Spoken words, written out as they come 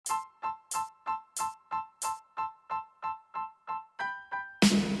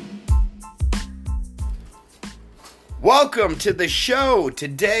Welcome to the show.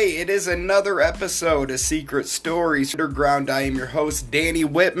 Today it is another episode of Secret Stories Underground. I am your host, Danny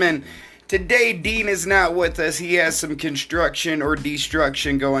Whitman. Today Dean is not with us. He has some construction or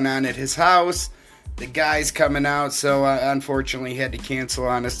destruction going on at his house. The guy's coming out, so unfortunately he had to cancel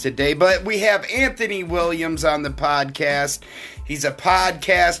on us today. But we have Anthony Williams on the podcast. He's a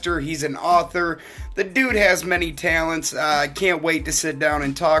podcaster. He's an author. The dude has many talents. I can't wait to sit down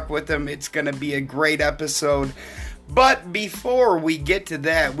and talk with him. It's going to be a great episode. But before we get to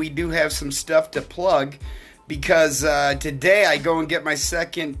that, we do have some stuff to plug because today I go and get my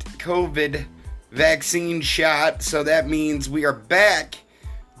second COVID vaccine shot. So that means we are back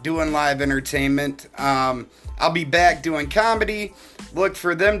doing live entertainment. I'll be back doing comedy. Look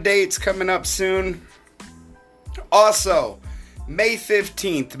for them dates coming up soon. Also, May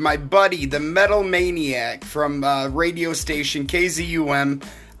 15th, my buddy, the Metal Maniac from radio station KZUM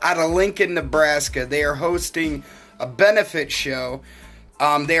out of Lincoln, Nebraska. They are hosting a benefit show.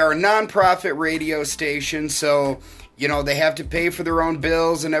 They are a non-profit radio station, so, you know, they have to pay for their own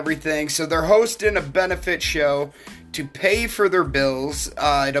bills and everything. So they're hosting a benefit show to pay for their bills.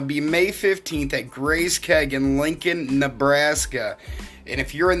 It'll be May 15th at Gray's Keg in Lincoln, Nebraska. And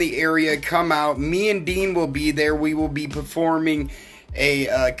if you're in the area, come out. Me and Dean will be there. We will be performing a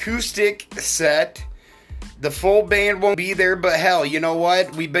acoustic set. The full band won't be there, but hell, you know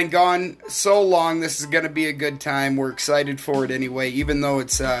what? We've been gone so long, this is going to be a good time. We're excited for it anyway, even though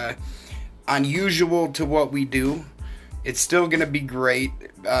it's unusual to what we do. It's still going to be great,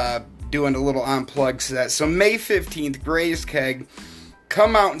 doing a little unplugged set. So May 15th, Gray's Keg,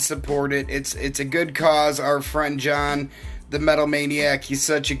 come out and support it. It's a good cause. Our friend John, the Metal Maniac, he's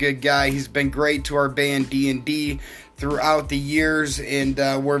such a good guy. He's been great to our band D&D throughout the years, and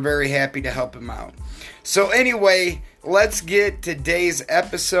we're very happy to help him out. So anyway, let's get today's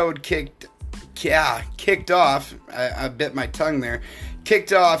episode kicked off. I bit my tongue there.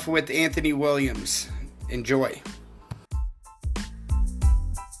 Kicked off with Anthony Williams. Enjoy.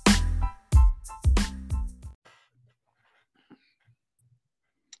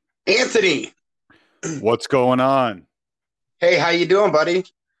 Anthony. What's going on? Hey, how you doing, buddy?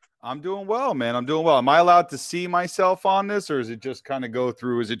 I'm doing well, man. I'm doing well. Am I allowed to see myself on this, or is it just kind of go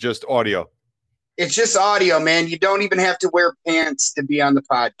through? Is it just audio? It's just audio, man. You don't even have to wear pants to be on the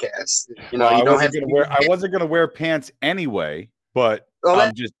podcast. You know, you don't have to wear. I wasn't going to wear pants anyway, but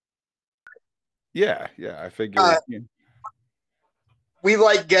I'm just. Yeah. I figured. We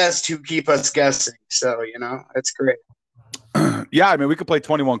like guests who keep us guessing, so you know it's great. Yeah, I mean, we could play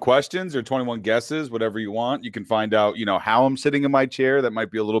 21 questions or 21 guesses, whatever you want. You can find out, you know, how I'm sitting in my chair. That might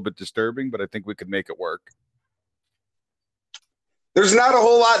be a little bit disturbing, but I think we could make it work. There's not a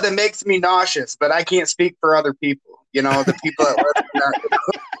whole lot that makes me nauseous, but I can't speak for other people. You know, the people that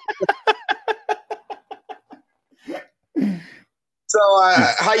live. So,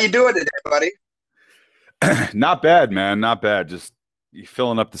 how you doing today, buddy? Not bad, man. Not bad. Just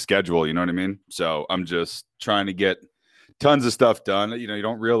filling up the schedule. You know what I mean? So I'm just trying to get tons of stuff done. You know, you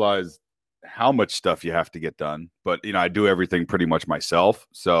don't realize how much stuff you have to get done, but you know, I do everything pretty much myself.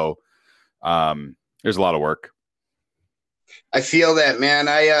 So there's a lot of work. I feel that, man.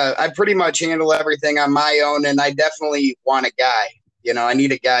 I pretty much handle everything on my own, and I definitely want a guy. You know, I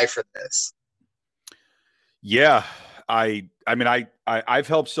need a guy for this. Yeah, I mean, I've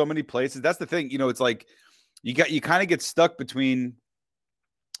helped so many places. That's the thing. You know, it's like you kind of get stuck between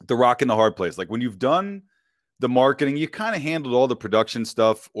the rock and the hard place. Like when you've done the marketing, you kind of handled all the production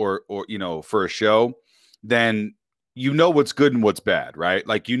stuff, or you know, for a show, then you know what's good and what's bad, right?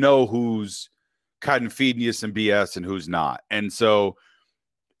 Like you know who's kind of feeding you some BS and who's not. And so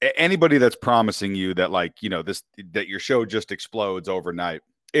anybody that's promising you that, like, you know, that your show just explodes overnight,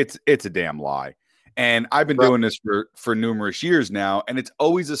 it's a damn lie. And I've been doing this for numerous years now, and it's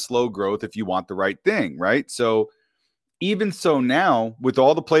always a slow growth if you want the right thing, right? So even so now, with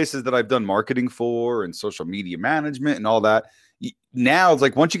all the places that I've done marketing for and social media management and all that, now it's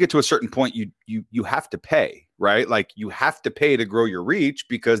like once you get to a certain point, you have to pay, right? Like you have to pay to grow your reach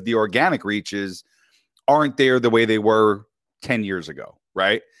because the organic reaches aren't there the way they were 10 years ago,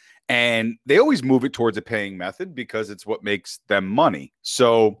 right? And they always move it towards a paying method because it's what makes them money.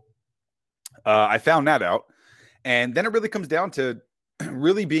 So I found that out. And then it really comes down to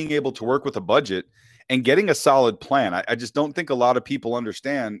really being able to work with a budget and getting a solid plan. I just don't think a lot of people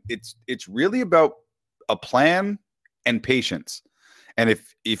understand. It's really about a plan and patience. And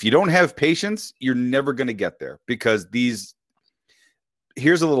if you don't have patience, you're never going to get there, because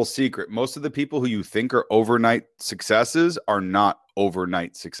here's a little secret. Most of the people who you think are overnight successes are not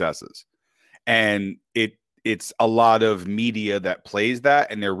overnight successes. And it's a lot of media that plays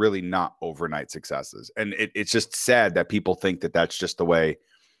that, and they're really not overnight successes. And it's just sad that people think that that's just the way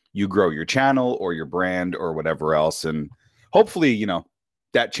you grow your channel or your brand or whatever else. And hopefully, you know,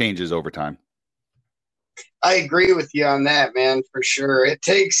 that changes over time. I agree with you on that, man, for sure. It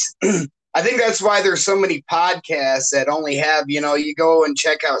takes, I think that's why there's so many podcasts that only have, you know, you go and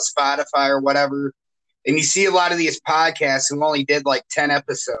check out Spotify or whatever, and you see a lot of these podcasts who only did like 10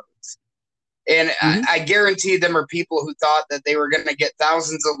 episodes. And I guarantee them are people who thought that they were going to get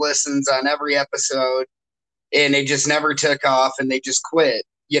thousands of listens on every episode, and they just never took off and they just quit,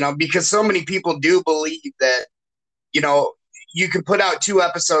 you know, because so many people do believe that, you know, you can put out 2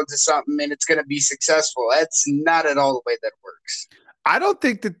 episodes of something and it's going to be successful. That's not at all the way that it works. I don't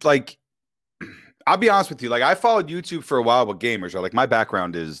think that, like, I'll be honest with you. Like, I followed YouTube for a while with gamers. Right? Like, my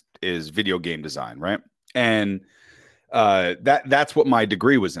background is video game design, right? And that's what my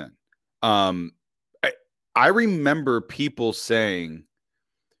degree was in. I remember people saying,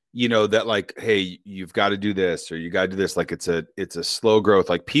 you know, that like, hey, you've got to do this or you got to do this. Like, it's a slow growth.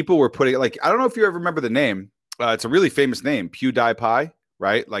 Like, people were putting, like, I don't know if you ever remember the name. It's a really famous name, PewDiePie,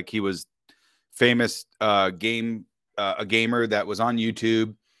 right? Like, he was famous a gamer that was on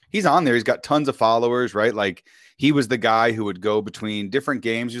YouTube. He's on there. He's got tons of followers, right? Like, he was the guy who would go between different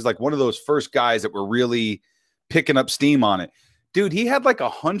games. He was like one of those first guys that were really picking up steam on it. Dude, he had like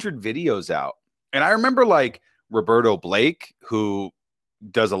 100 videos out. And I remember like Roberto Blake, who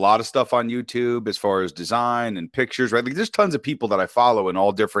does a lot of stuff on YouTube as far as design and pictures, right? Like, there's tons of people that I follow in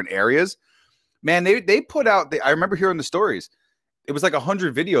all different areas. Man, they put out, I remember hearing the stories. It was like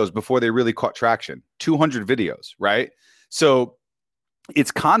 100 videos before they really caught traction, 200 videos, right? So it's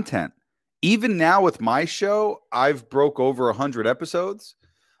content. Even now with my show, I've broke over 100 episodes.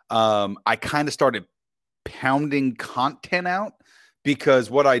 I kind of started pounding content out because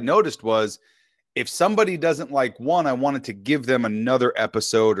what I noticed was if somebody doesn't like one, I wanted to give them another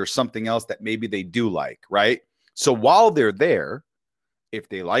episode or something else that maybe they do like, right? So while they're there, if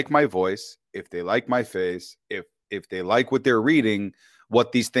they like my voice, if they like my face, if they like what they're reading,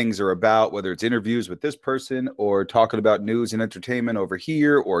 what these things are about, whether it's interviews with this person or talking about news and entertainment over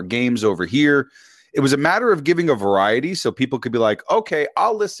here or games over here, it was a matter of giving a variety so people could be like, okay,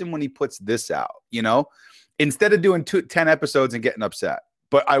 I'll listen when he puts this out, you know, instead of doing 10 episodes and getting upset.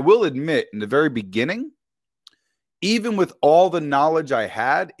 But I will admit, in the very beginning, even with all the knowledge I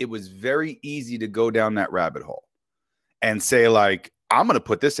had, it was very easy to go down that rabbit hole and say, like, I'm going to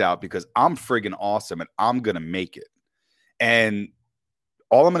put this out because I'm friggin' awesome and I'm going to make it. And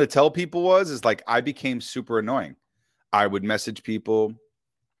all I'm going to tell people is like, I became super annoying. I would message people,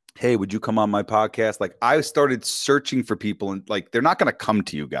 hey, would you come on my podcast? Like, I started searching for people, and like, they're not going to come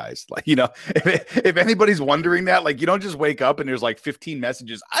to you guys. Like, you know, if anybody's wondering that, like, you don't just wake up and there's like 15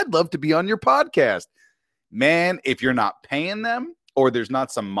 messages. I'd love to be on your podcast, man. If you're not paying them or there's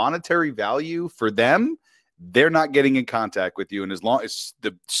not some monetary value for them, they're not getting in contact with you. And as long as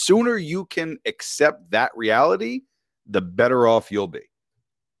the sooner you can accept that reality, the better off you'll be.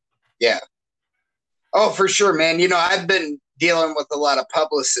 Yeah. Oh, for sure, man. You know, I've been dealing with a lot of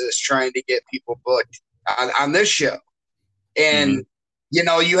publicists trying to get people booked on this show. And, you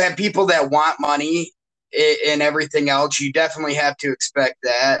know, you have people that want money and everything else. You definitely have to expect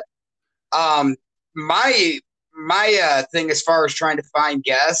that. My thing as far as trying to find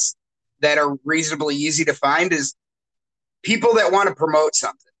guests that are reasonably easy to find is people that want to promote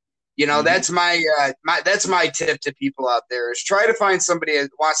something. You know, that's my tip to people out there is try to find somebody that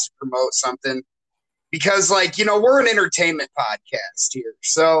wants to promote something. Because, like, you know, we're an entertainment podcast here.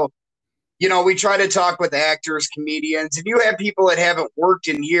 So, you know, we try to talk with actors, comedians, and you have people that haven't worked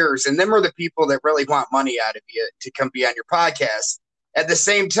in years, and them are the people that really want money out of you to come be on your podcast. At the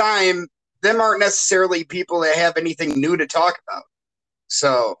same time, them aren't necessarily people that have anything new to talk about.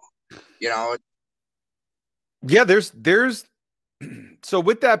 So, you know. Yeah, there's so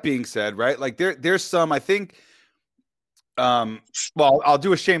with that being said, right, like there's some, I think, well, I'll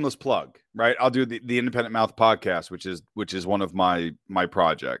do a shameless plug, right? I'll do the Independent Mouth podcast, which is one of my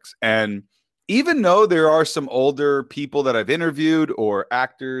projects. And even though there are some older people that I've interviewed or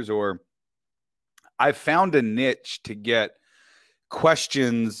actors, or I've found a niche to get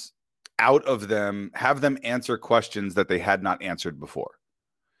questions out of them, have them answer questions that they had not answered before.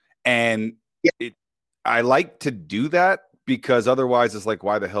 And I like to do that because otherwise it's like,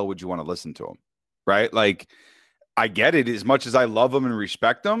 why the hell would you want to listen to them? Right? Like, I get it. As much as I love them and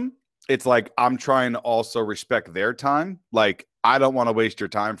respect them, it's like I'm trying to also respect their time. Like, I don't want to waste your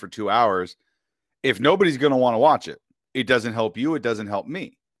time for 2 hours. If nobody's going to want to watch it, it doesn't help you. It doesn't help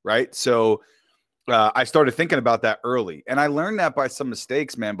me. Right. So I started thinking about that early. And I learned that by some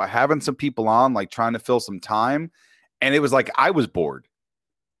mistakes, man, by having some people on, like trying to fill some time. And it was like, I was bored.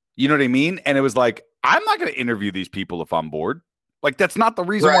 You know what I mean? And it was like, I'm not going to interview these people if I'm bored. Like, that's not the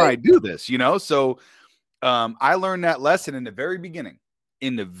reason why I do this, you know? So I learned that lesson in the very beginning,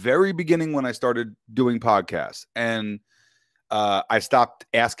 when I started doing podcasts. And I stopped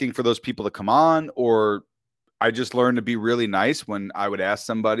asking for those people to come on, or I just learned to be really nice when I would ask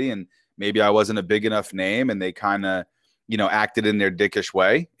somebody and maybe I wasn't a big enough name and they kind of, you know, acted in their dickish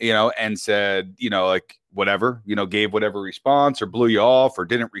way, you know, and said, you know, like whatever, you know, gave whatever response or blew you off or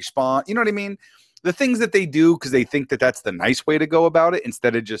didn't respond. You know what I mean? The things that they do because they think that that's the nice way to go about it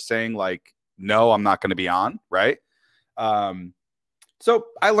instead of just saying like, no, I'm not going to be on. Right. So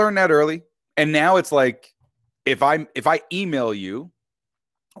I learned that early. And now it's like, if I email you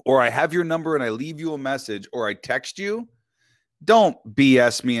or I have your number and I leave you a message or I text you, don't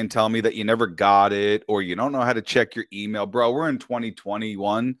BS me and tell me that you never got it or you don't know how to check your email. Bro, we're in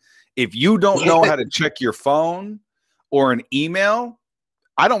 2021. If you don't know how to check your phone or an email,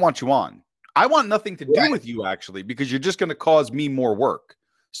 I don't want you on. I want nothing to do with you, actually, because you're just going to cause me more work.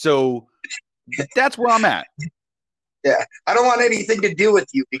 So that's where I'm at. Yeah, I don't want anything to do with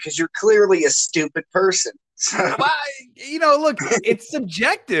you because you're clearly a stupid person. Well, you know, look, it's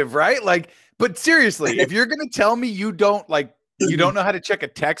subjective, right? Like, but seriously, if you're going to tell me you don't know how to check a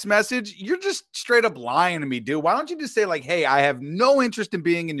text message, you're just straight up lying to me, dude. Why don't you just say like, hey, I have no interest in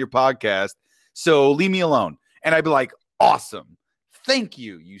being in your podcast, so leave me alone. And I'd be like, awesome. Thank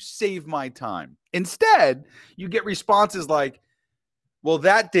you. You saved my time. Instead, you get responses like, well,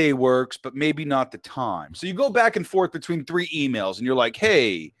 that day works, but maybe not the time. So you go back and forth between 3 emails and you're like,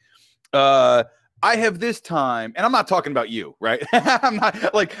 hey, I have this time. And I'm not talking about you, right? I'm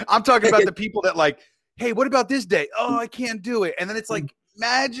talking about the people that like, hey, what about this day? Oh, I can't do it. And then it's like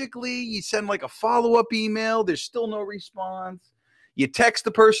magically you send like a follow-up email. There's still no response. You text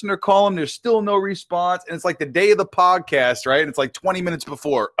the person or call them. There's still no response. And it's like the day of the podcast, right? And it's like 20 minutes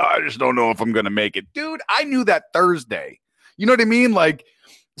before. I just don't know if I'm going to make it. Dude, I knew that Thursday. You know what I mean? Like,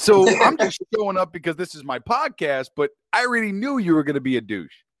 so I'm just showing up because this is my podcast, but I already knew you were going to be a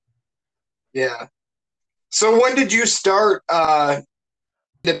douche. Yeah. So when did you start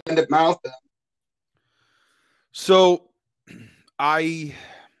Independent Mouth then? So it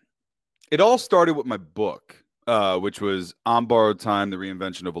all started with my book, which was On Borrowed Time, The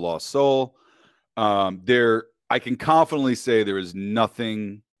Reinvention of a Lost Soul. I can confidently say there is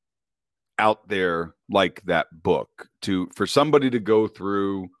nothing out there like that book for somebody to go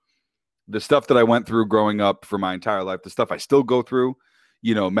through the stuff that I went through growing up for my entire life, the stuff I still go through,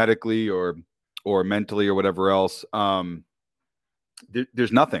 you know, medically or mentally or whatever else.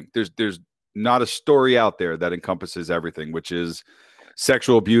 There's nothing. There's not a story out there that encompasses everything, which is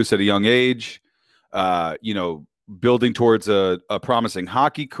sexual abuse at a young age, you know, building towards a promising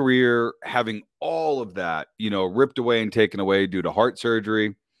hockey career, having all of that, you know, ripped away and taken away due to heart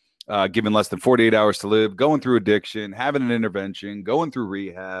surgery, given less than 48 hours to live, going through addiction, having an intervention, going through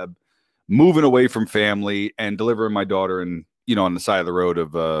rehab, moving away from family, and delivering my daughter on the side of the road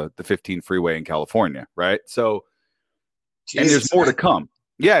of the 15 freeway in California. Right. So, Jesus, and there's more to come.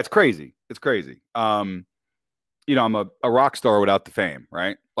 Yeah, it's crazy. It's crazy. You know, I'm a rock star without the fame,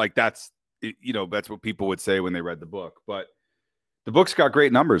 right? Like that's what people would say when they read the book. But the book's got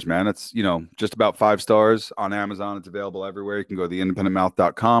great numbers, man. It's, you know, just about 5 stars on Amazon. It's available everywhere. You can go to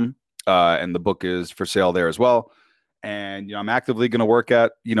theindependentmouth.com. And the book is for sale there as well. And, you know, I'm actively going to work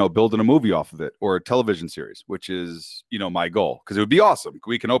at, you know, building a movie off of it or a television series, which is, you know, my goal, because it would be awesome.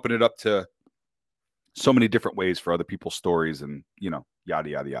 We can open it up to so many different ways for other people's stories and, you know, yada,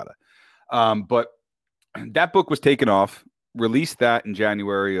 yada, yada. But that book was taken off, released that in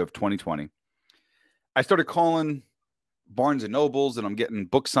January of 2020. I started calling Barnes and Nobles and I'm getting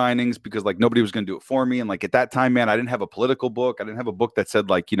book signings because like nobody was going to do it for me. And like at that time, man, I didn't have a political book. I didn't have a book that said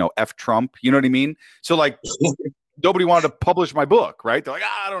like, you know, F Trump, you know what I mean? So like nobody wanted to publish my book, right? They're like,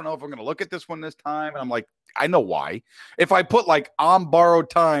 I don't know if I'm going to look at this one this time. And I'm like, I know why. If I put like On Borrowed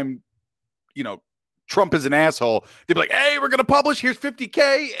Time, you know, Trump is an asshole, they'd be like, hey, we're going to publish, here's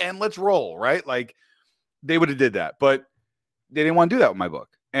 $50K and let's roll, right? Like they would have did that, but they didn't want to do that with my book.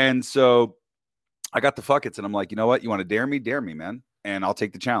 And so I got the fuckets and I'm like, you know what? You want to dare me? Dare me, man. And I'll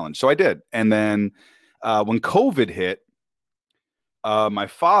take the challenge. So I did. And then when COVID hit, my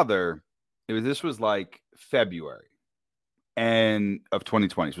father, this was like February and of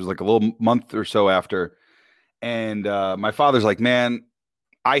 2020. So it was like a little month or so after. And my father's like, man,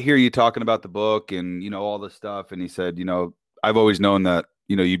 I hear you talking about the book and, you know, all this stuff. And he said, you know, I've always known that,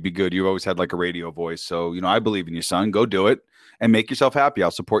 you know, you'd be good. You've always had like a radio voice. So, you know, I believe in you, son. Go do it and make yourself happy.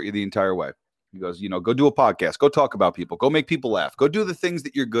 I'll support you the entire way. He goes, go do a podcast, go talk about people, go make people laugh, go do the things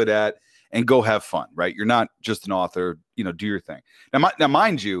that you're good at and go have fun, right? You're not just an author, do your thing. Now,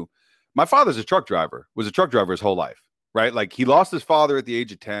 mind you, my father's a truck driver, was a truck driver his whole life, right? Like he lost his father at the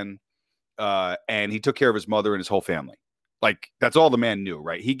age of 10 and he took care of his mother and his whole family. Like that's all the man knew,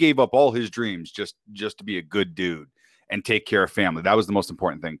 right? He gave up all his dreams just to be a good dude and take care of family. That was the most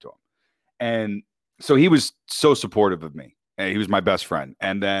important thing to him. And so he was so supportive of me. And he was my best friend.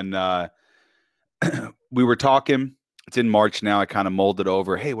 And then we were talking. It's in March now. I kind of molded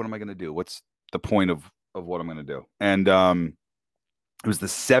over. Hey, what am I going to do? What's the point of what I'm going to do? And it was the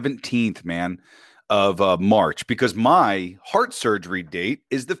 17th, man, of March, because my heart surgery date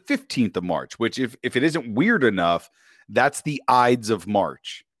is the 15th of March, which if it isn't weird enough, that's the Ides of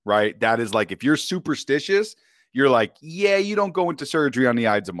March, right? That is like, if you're superstitious, you're like, yeah, you don't go into surgery on the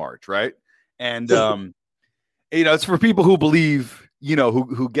Ides of March, right? And, it's for people who believe,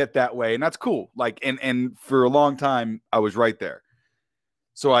 who get that way. And that's cool. Like, and for a long time, I was right there.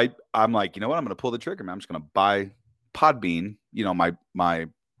 So I'm like, you know what? I'm going to pull the trigger, man. I'm just going to buy Podbean, my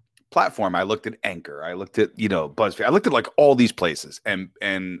platform. I looked at Anchor. I looked at, BuzzFeed. I looked at like all these places. And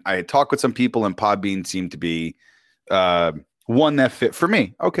I had talked with some people, and Podbean seemed to be one that fit for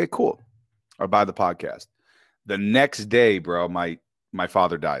me. Okay, cool. I'll buy the podcast. The next day, bro, my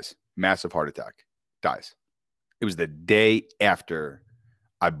father dies. Massive heart attack. Dies. It was the day after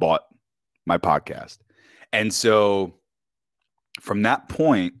I bought my podcast. And so from that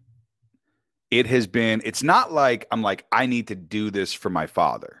point, it's not like I'm like, I need to do this for my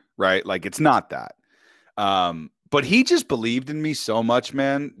father, right? Like, it's not that. But he just believed in me so much,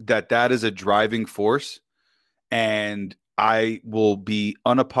 man, that is a driving force. And I will be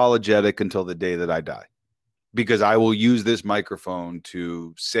unapologetic until the day that I die, because I will use this microphone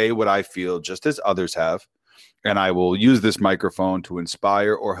to say what I feel, just as others have. And I will use this microphone to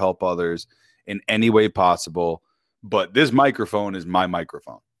inspire or help others in any way possible. But this microphone is my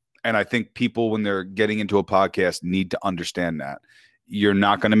microphone. And I think people, when they're getting into a podcast, need to understand that. You're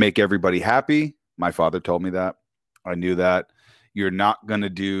not going to make everybody happy. My father told me that. I knew that. You're not going to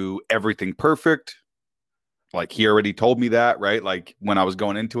do everything perfect. Like, he already told me that, right? Like, when I was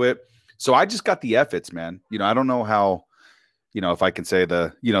going into it. So I just got the efforts, man. I don't know how, if I can say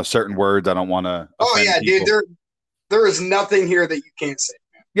the, certain words. I don't want to. Oh yeah, people. Dude. There is nothing here that you can't say,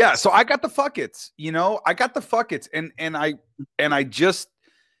 man. Yeah. So I got the fuck it's, I got the fuck it's. And I just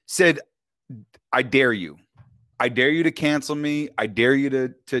said, I dare you. I dare you to cancel me. I dare you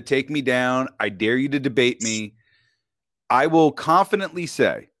to take me down. I dare you to debate me. I will confidently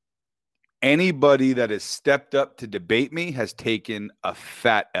say, anybody that has stepped up to debate me has taken a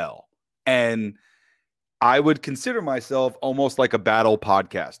fat L. And I would consider myself almost like a battle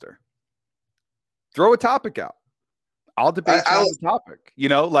podcaster. Throw a topic out. I'll debate you on the topic.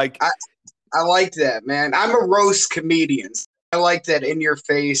 I like that, man. I'm a roast comedian. I like that in your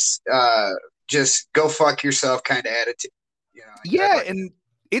face, just go fuck yourself kind of attitude. Yeah, and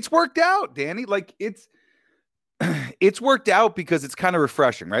it's worked out, Danny. Like, it's worked out because it's kind of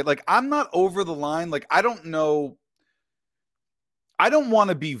refreshing, right? Like, I'm not over the line. Like, I don't know. I don't want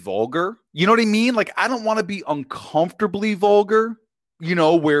to be vulgar. You know what I mean? Like, I don't want to be uncomfortably vulgar,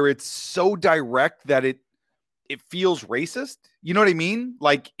 where it's so direct that it feels racist. You know what I mean?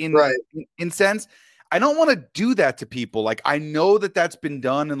 Like, in sense, I don't want to do that to people. Like, I know that that's been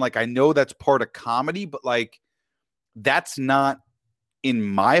done, and like, I know that's part of comedy, but like, that's not in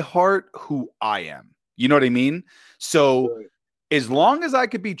my heart who I am. You know what I mean? So as long as I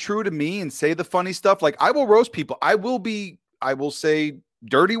could be true to me and say the funny stuff, like, I will roast people. I will say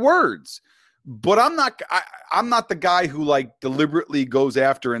dirty words, but I'm not the guy who like deliberately goes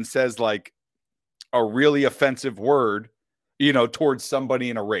after and says like a really offensive word, towards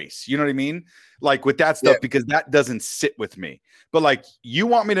somebody in a race. You know what I mean? Like, with that stuff, because that doesn't sit with me. But like, you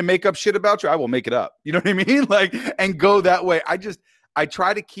want me to make up shit about you, I will make it up. You know what I mean? Like, and go that way. I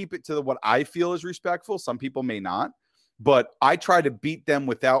try to keep it to what I feel is respectful. Some people may not, but I try to beat them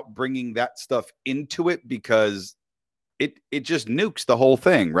without bringing that stuff into it, because it just nukes the whole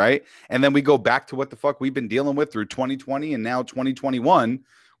thing, right? And then we go back to what the fuck we've been dealing with through 2020 and now 2021,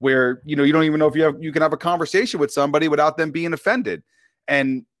 where you don't even know if you can have a conversation with somebody without them being offended.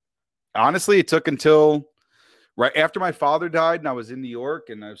 And honestly, it took until right after my father died and I was in New York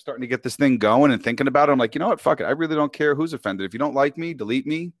and I was starting to get this thing going and thinking about it. I'm like, you know what? Fuck it. I really don't care who's offended. If you don't like me, delete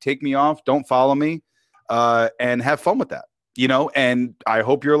me, take me off, don't follow me, and have fun with that. And I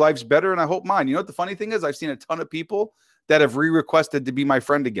hope your life's better and I hope mine. You know what the funny thing is? I've seen a ton of people that have requested to be my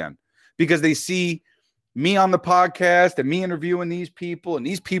friend again, because they see me on the podcast and me interviewing these people, and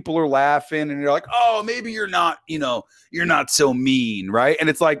these people are laughing and they're like, oh, maybe you're not, you're not so mean. Right. And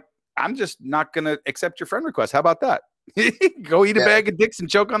it's like, I'm just not going to accept your friend request. How about that? Go eat a bag of dicks and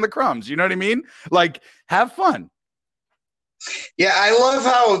choke on the crumbs. You know what I mean? Like, have fun. Yeah, I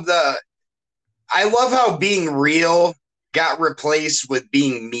love how being real got replaced with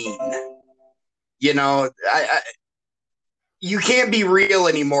being mean. You know, you can't be real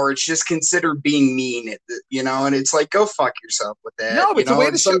anymore. It's just considered being mean, you know, and it's like, go fuck yourself with that. No, it's a way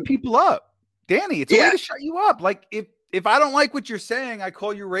to shut people up. Danny, it's a way to shut you up. Like, if I don't like what you're saying, I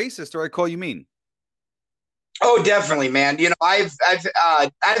call you racist or I call you mean. Oh, definitely, man. You know, I've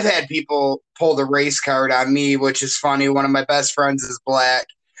had people pull the race card on me, which is funny. One of my best friends is black,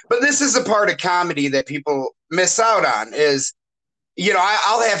 but this is a part of comedy that people miss out on. Is, you know,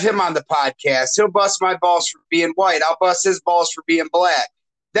 I'll have him on the podcast. He'll bust my balls for being white. I'll bust his balls for being black.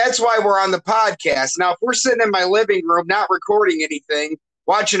 That's why we're on the podcast. Now, if we're sitting in my living room, not recording anything,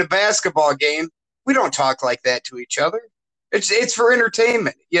 watching a basketball game, we don't talk like that to each other. It's for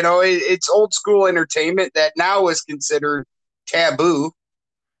entertainment. You know, it's old school entertainment that now is considered taboo,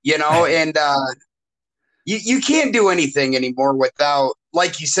 you know, and you can't do anything anymore without,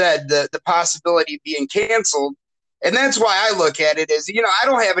 like you said, the possibility of being canceled. And that's why I look at it as, you know, I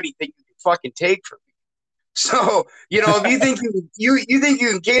don't have anything you can fucking take from me. So, you know, if you think you think you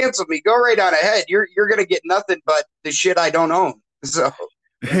can cancel me, go right on ahead. You're gonna get nothing but the shit I don't own. So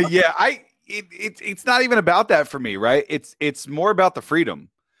yeah, it's not even about that for me, right? It's more about the freedom,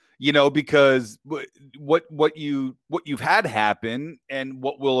 you know, because what you've had happen and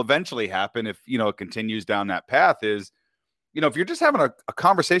what will eventually happen if, you know, it continues down that path is, you know, if you're just having a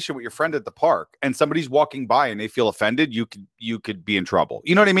conversation with your friend at the park and somebody's walking by and they feel offended, you could be in trouble.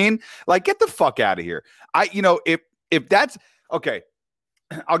 You know what I mean? Like, get the fuck out of here. You know, if that's okay,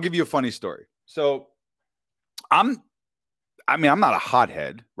 I'll give you a funny story. So I'm not a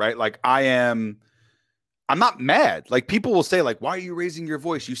hothead, right? Like I'm not mad. Like, people will say, like, why are you raising your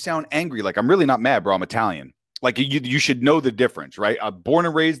voice? You sound angry. Like, I'm really not mad, bro. I'm Italian. Like, you should know the difference, right? I'm born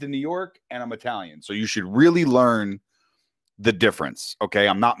and raised in New York and I'm Italian. So you should really learn the difference. Okay.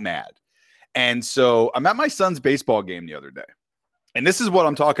 I'm not mad. And so I'm at my son's baseball game the other day. And this is what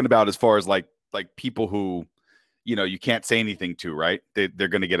I'm talking about as far as like people who, you know, you can't say anything to, right? They're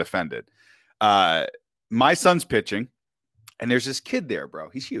going to get offended. My son's pitching. And there's this kid there, bro.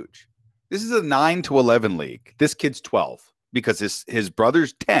 He's huge. This is a 9 to 11 league. This kid's 12 because his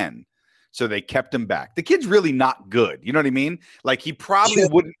brother's 10. So they kept him back. The kid's really not good. You know what I mean? Like, he probably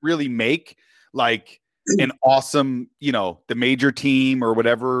wouldn't really make like an awesome, you know, the major team or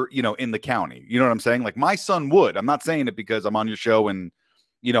whatever, you know, in the county. You know what I'm saying? Like, my son would. I'm not saying it because I'm on your show and,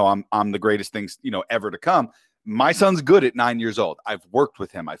 you know, I'm the greatest things, you know, ever to come. My son's good at 9 years old. I've worked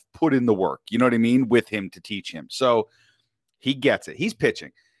with him. I've put in the work, you know what I mean, with him to teach him. So he gets it. He's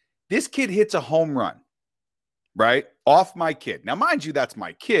pitching. This kid hits a home run, right? Off my kid. Now, mind you, that's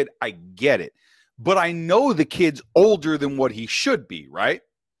my kid. I get it. But I know the kid's older than what he should be, right?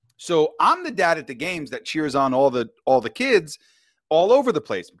 So I'm the dad at the games that cheers on all the kids all over the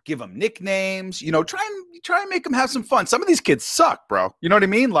place. Give them nicknames, you know, try and make them have some fun. Some of these kids suck, bro. You know what I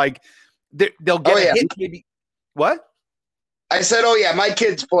mean? Like, they'll get a hit maybe. What? I said, oh, yeah, my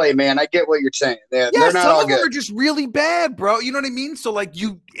kids play, man. I get what you're saying. They're not some all of them good. are just really bad, bro. You know what I mean? So, like,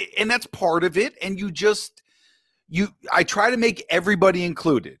 and that's part of it. And I try to make everybody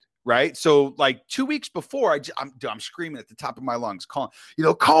included, right? So, like, 2 weeks before, I'm screaming at the top of my lungs, calling, you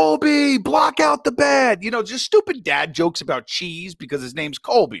know, Colby, block out the bad. You know, just stupid dad jokes about cheese because his name's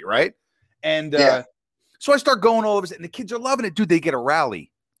Colby, right? And so I start going all over it, and the kids are loving it. Dude, they get a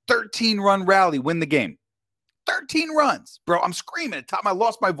rally, 13-run rally, win the game. 13 runs, bro. I'm screaming at the top. I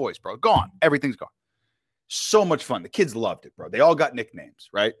lost my voice, bro. Gone. Everything's gone. So much fun. The kids loved it, bro. They all got nicknames,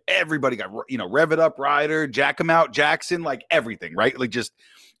 right? Everybody got, you know, Rev It Up Ryder, Jack 'em Out Jackson, like everything, right? Like, just,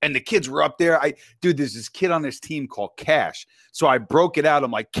 and the kids were up there. Dude, there's this kid on this team called Cash. So I broke it out.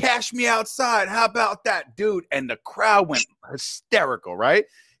 I'm like, cash me outside. How about that, dude? And the crowd went hysterical, right?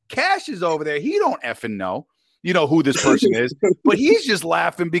 Cash is over there. He don't effing know, you know, who this person is, but he's just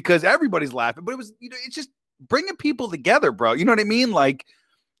laughing because everybody's laughing. But it was, you know, it's just bringing people together, bro. You know what I mean? Like,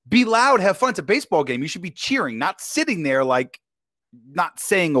 be loud, have fun. It's a baseball game. You should be cheering, not sitting there like not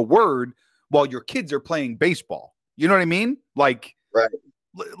saying a word while your kids are playing baseball. You know what I mean? Like, right.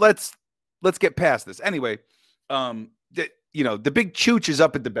 Let's get past this. Anyway, you know, the big Chooch is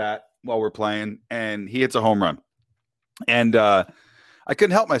up at the bat while we're playing, and he hits a home run. And I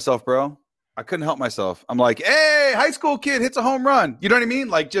couldn't help myself, bro. I couldn't help myself. I'm like, hey, high school kid hits a home run. You know what I mean?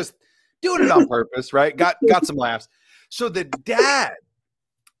 Like, just doing it on purpose, right? Got some laughs. So the dad,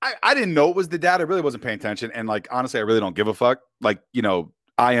 I didn't know it was the dad. I really wasn't paying attention. And, like, honestly, I really don't give a fuck. Like, you know,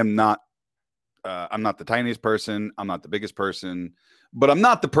 I am not I'm not the tiniest person. I'm not the biggest person, but I'm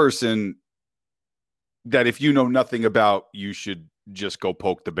not the person that if you know nothing about, you should just go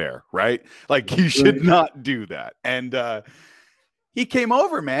poke the bear, right? Like you should not do that. And he came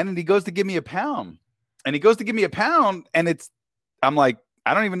over, man, and he goes to give me a pound. And he goes to give me a pound, and I'm like,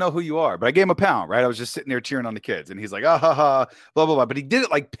 I don't even know who you are, but I gave him a pound, right? I was just sitting there cheering on the kids. And he's like, ah, ha, ha, blah, blah, blah. But he did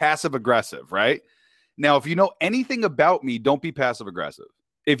it like passive aggressive, right? Now, if you know anything about me, don't be passive aggressive.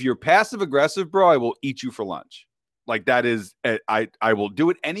 If you're passive aggressive, bro, I will eat you for lunch. Like that is, I will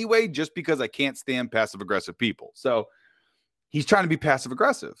do it anyway, just because I can't stand passive aggressive people. So he's trying to be passive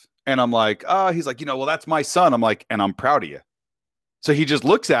aggressive. And I'm like, he's like, well, that's my son. I'm like, and I'm proud of you. So he just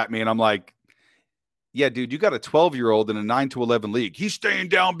looks at me and I'm like, yeah, dude, you got a 12-year-old in a 9-11 league. He's staying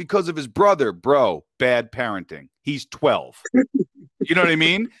down because of his brother, bro. Bad parenting. He's 12. You know what I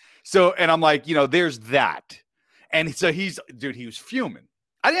mean? So, and I'm like, there's that. And so he was fuming.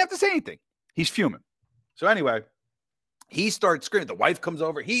 I didn't have to say anything. He's fuming. So anyway, he starts screaming. The wife comes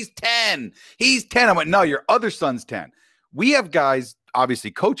over. He's 10. He's 10. I went, no, your other son's 10. We have guys,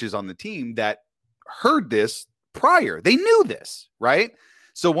 obviously coaches on the team that heard this prior. They knew this, right?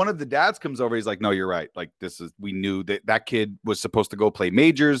 So one of the dads comes over. He's like, no, you're right. Like we knew that kid was supposed to go play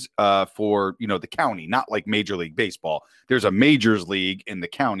majors for, the county, not like Major League Baseball. There's a majors league in the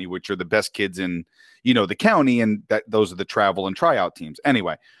county, which are the best kids in, the county. And those are the travel and tryout teams.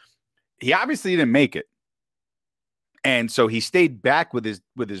 Anyway, he obviously didn't make it. And so he stayed back with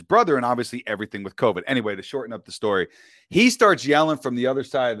his brother, and obviously everything with COVID. Anyway, to shorten up the story, he starts yelling from the other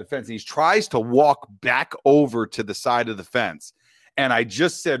side of the fence. And he tries to walk back over to the side of the fence. And I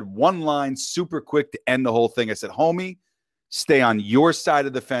just said one line super quick to end the whole thing. I said, homie, stay on your side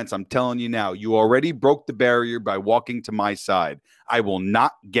of the fence. I'm telling you now, you already broke the barrier by walking to my side. I will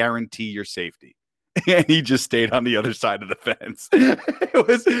not guarantee your safety. And he just stayed on the other side of the fence.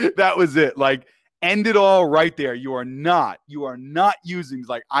 That was it. Like, end it all right there. You are not using,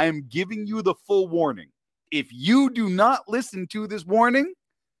 like, I am giving you the full warning. If you do not listen to this warning,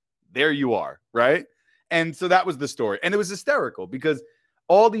 there you are, right? And so that was the story. And it was hysterical because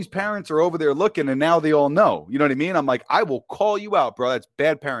all these parents are over there looking, and now they all know. You know what I mean? I'm like, I will call you out, bro. That's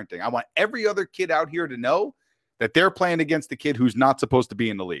bad parenting. I want every other kid out here to know that they're playing against the kid who's not supposed to be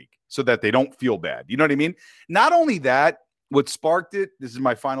in the league so that they don't feel bad. You know what I mean? Not only that, what sparked it, this is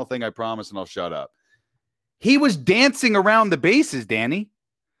my final thing, I promise, and I'll shut up. He was dancing around the bases, Danny.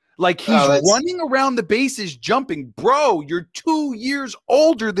 Like he's running around the bases, jumping. Bro, you're 2 years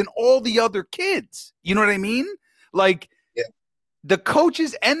older than all the other kids. You know what I mean? Like the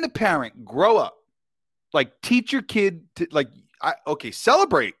coaches and the parent grow up. Like teach your kid to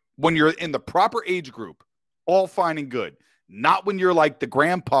celebrate when you're in the proper age group. All fine and good. Not when you're like the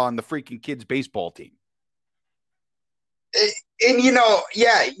grandpa on the freaking kids' baseball team. And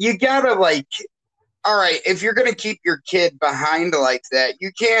you gotta all right, if you're going to keep your kid behind like that,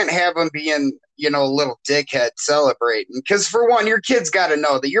 you can't have them being, a little dickhead celebrating. Because for one, your kid's got to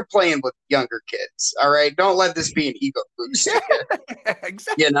know that you're playing with younger kids. All right, don't let this be an ego boost.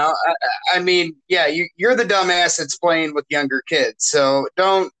 Exactly. I mean, you're the dumbass that's playing with younger kids. So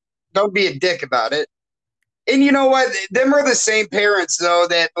don't be a dick about it. And you know what? Them are the same parents though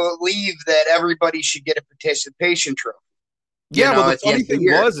that believe that everybody should get a participation trophy. Yeah, well, the funny thing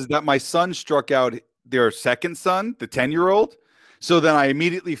is that my son struck out their second son, the 10-year-old. So then I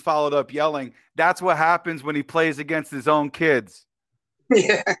immediately followed up yelling, that's what happens when he plays against his own kids.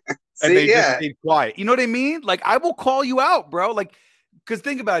 Yeah. And they just stayed quiet. You know what I mean? Like, I will call you out, bro. Like, because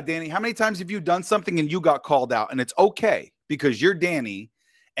think about it, Danny. How many times have you done something and you got called out? And it's okay because you're Danny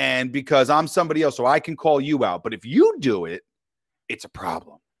and because I'm somebody else, so I can call you out. But if you do it, it's a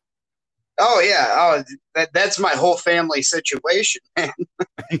problem. Oh, yeah. Oh, that's my whole family situation, man.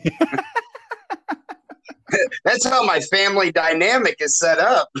 That's how my family dynamic is set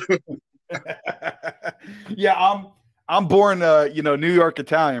up. Yeah, I'm born New York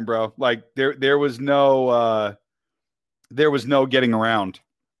Italian, bro. Like there was no getting around,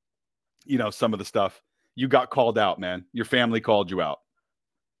 some of the stuff. You got called out, man. Your family called you out.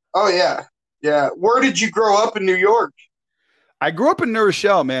 Oh yeah. Yeah. Where did you grow up in New York? I grew up in New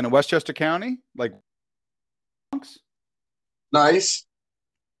Rochelle, man, in Westchester County, like. Nice.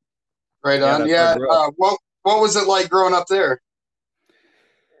 Right on. Yeah. What was it like growing up there?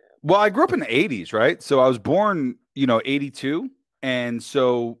 Well, I grew up in the 80s, right? So I was born, 82. And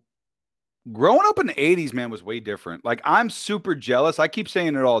so growing up in the 80s, man, was way different. Like, I'm super jealous. I keep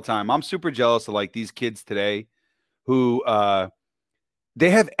saying it all the time. I'm super jealous of like these kids today who they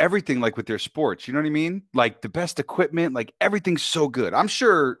have everything like with their sports. You know what I mean? Like the best equipment, like everything's so good. I'm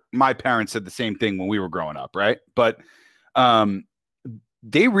sure my parents said the same thing when we were growing up, right? But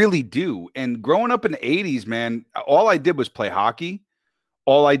They really do. And growing up in the 80s, man, all I did was play hockey.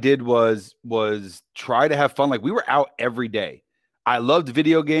 All I did was try to have fun. Like we were out every day. I loved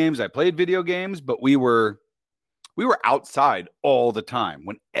video games. I played video games, but we were outside all the time.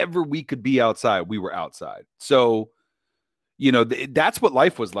 Whenever we could be outside, we were outside. So, that's what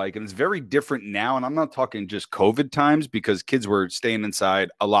life was like. And it's very different now. And I'm not talking just COVID times because kids were staying inside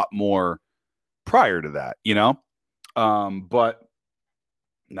a lot more prior to that. But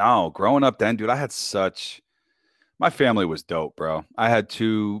no, growing up then, dude, my family was dope, bro. I had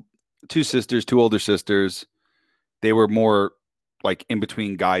two sisters, two older sisters. They were more like in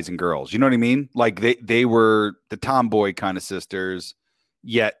between guys and girls. You know what I mean? Like they were the tomboy kind of sisters,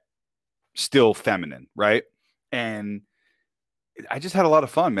 yet still feminine, right? And I just had a lot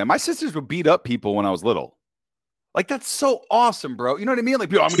of fun, man. My sisters would beat up people when I was little. Like that's so awesome, bro. You know what I mean?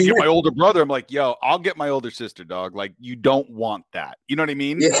 Like, yo, I'm gonna get my older brother. I'm like, yo, I'll get my older sister, dog. Like, you don't want that. You know what I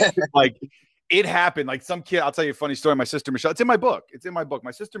mean? Yeah. Like, it happened. Like some kid. I'll tell you a funny story. My sister Michelle. It's in my book.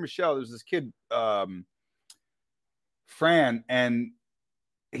 My sister Michelle. There's this kid, Fran, and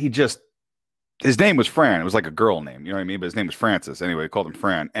his name was Fran. It was like a girl name, you know what I mean? But his name was Francis. Anyway, they called him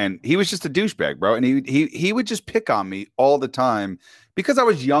Fran. And he was just a douchebag, bro. And he would just pick on me all the time because I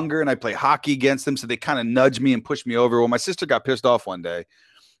was younger and I play hockey against him. So they kind of nudged me and pushed me over. Well, my sister got pissed off one day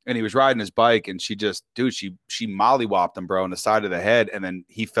and he was riding his bike and she mollywopped him, bro, on the side of the head. And then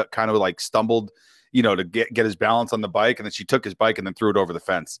he felt kind of like stumbled, to get his balance on the bike. And then she took his bike and then threw it over the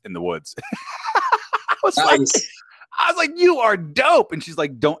fence in the woods. I was like, you are dope. And she's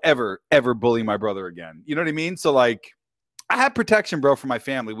like, don't ever bully my brother again. You know what I mean? So like I had protection, bro, for my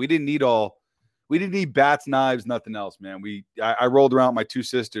family. We didn't need bats, knives, nothing else, man. I rolled around with my two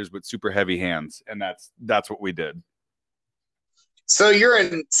sisters with super heavy hands, and that's what we did. So you're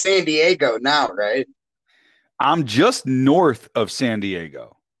in San Diego now, right? I'm just north of San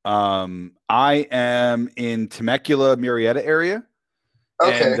Diego. I am in Temecula, Murrieta area.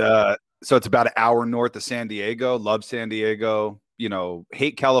 Okay. And so it's about an hour north of San Diego. Love San Diego.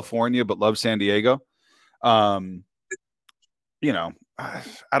 Hate California, but love San Diego. I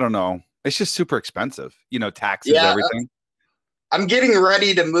don't know. It's just super expensive. Taxes, everything. I'm getting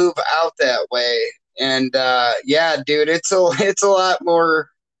ready to move out that way, and dude, it's a lot more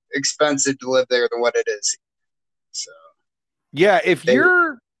expensive to live there than what it is. So yeah,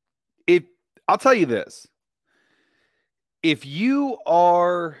 I'll tell you this. If you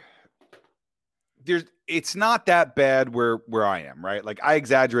are it's not that bad where I am, right? Like I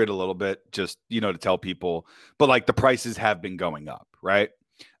exaggerate a little bit just, to tell people, but like the prices have been going up, right?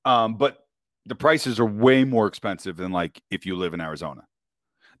 But the prices are way more expensive than like if you live in Arizona.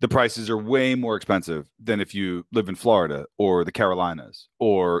 The prices are way more expensive than if you live in Florida or the Carolinas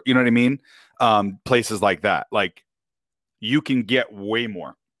or, you know what I mean? Places like that. Like you can get way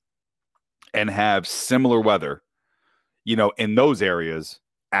more and have similar weather, in those areas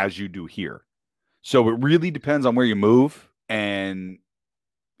as you do here. So it really depends on where you move. And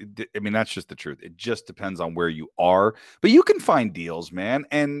I mean, that's just the truth. It just depends on where you are, but you can find deals, man.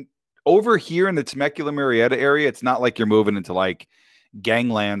 And over here in the Temecula Murrieta area, it's not like you're moving into like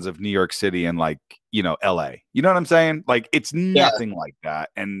ganglands of New York City and like, LA. You know what I'm saying? Like it's nothing like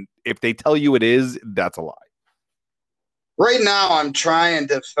that. And if they tell you it is, that's a lie. Right now I'm trying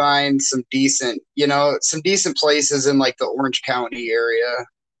to find some decent places in like the Orange County area.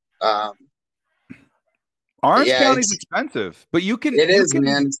 Orange County is expensive, but you can. It is,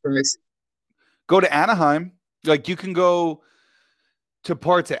 man. It's crazy. Go to Anaheim. Like you can go to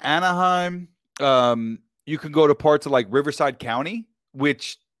parts of Anaheim. You can go to parts of like Riverside County,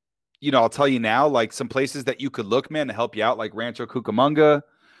 which, I'll tell you now, like some places that you could look, man, to help you out, like Rancho Cucamonga.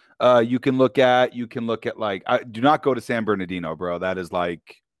 You can look at like, do not go to San Bernardino, bro. That is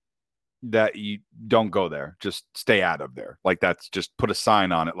like, that you don't go there. Just stay out of there. Like that's just put a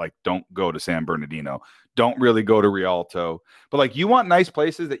sign on it. Like don't go to San Bernardino. Don't really go to Rialto. But like you want nice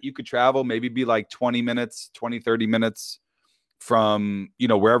places that you could travel, maybe be like 30 minutes from,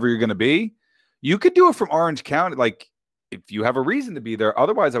 wherever you're going to be. You could do it from Orange County. Like if you have a reason to be there.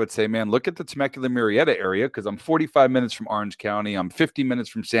 Otherwise, I would say, man, look at the Temecula Murrieta area because I'm 45 minutes from Orange County. I'm 50 minutes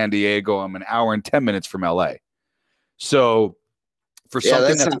from San Diego. I'm an hour and 10 minutes from LA. So for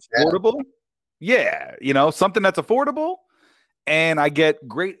something that's affordable, something that's affordable, and I get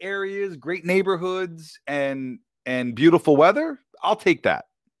great areas, great neighborhoods, and beautiful weather, I'll take that.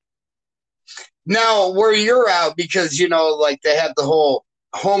 Now, where you're out, because like they have the whole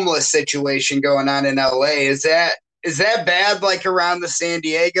homeless situation going on in LA, is that bad, like around the San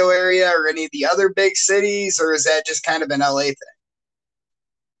Diego area or any of the other big cities, or is that just kind of an LA thing?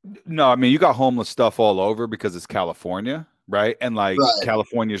 No, I mean you got homeless stuff all over because it's California. right? And like Right.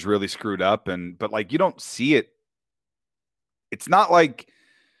 California's really screwed up, but like you don't see it. It's not like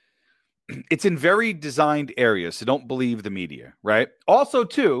it's in very designed areas, so don't believe the media, right? Also,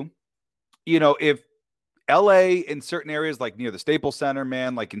 too, if LA in certain areas, like near the Staples Center,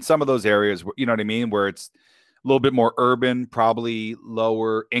 man, like in some of those areas, you know what I mean, where it's a little bit more urban, probably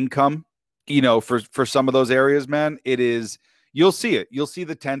lower income, for some of those areas, man, it is, you'll see it. You'll see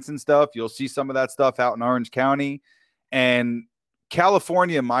the tents and stuff. You'll see some of that stuff out in Orange County. And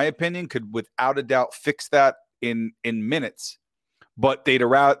California, in my opinion, could without a doubt fix that in minutes. But they'd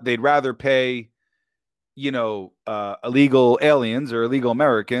rather pay illegal aliens or illegal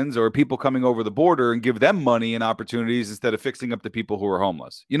Americans or people coming over the border and give them money and opportunities instead of fixing up the people who are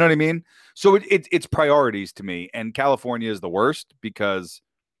homeless. You know what I mean? So it's priorities to me. And California is the worst because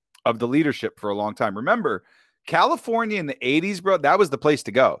of the leadership for a long time. Remember, California in the 80s, bro, that was the place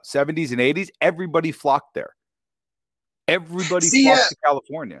to go. 70s and 80s, everybody flocked there. Everybody flocked to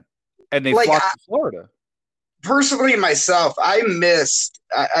California. And they flocked to Florida. Personally, myself, I missed,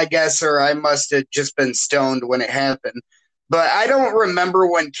 I guess, or I must have just been stoned when it happened. But I don't remember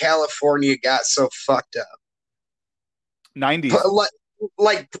when California got so fucked up. 90s.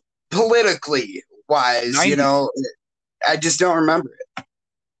 Like politically wise, 90s. I just don't remember it.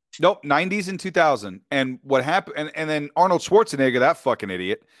 Nope, 90s and 2000. And what happened, and then Arnold Schwarzenegger, that fucking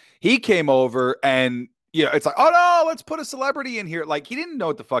idiot, he came over and it's like, oh no, let's put a celebrity in here. Like, he didn't know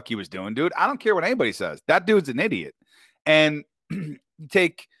what the fuck he was doing, dude. I don't care what anybody says. That dude's an idiot. And you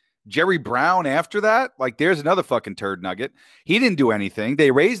take Jerry Brown after that, like, there's another fucking turd nugget. He didn't do anything.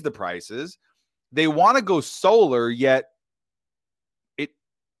 They raised the prices. They want to go solar, yet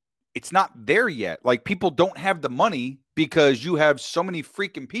it's not there yet. Like, people don't have the money because you have so many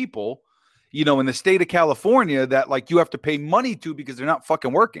freaking people, in the state of California that, like, you have to pay money to because they're not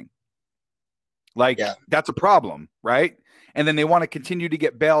fucking working. Like, That's a problem, right? And then they want to continue to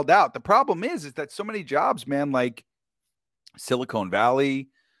get bailed out. The problem is that so many jobs, man, like Silicon Valley,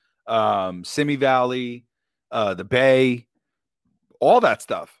 Simi Valley, the Bay, all that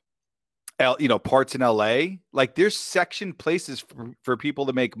stuff, parts in LA, like there's section places for people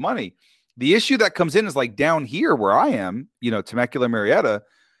to make money. The issue that comes in is like down here where I am, Temecula, Murrieta,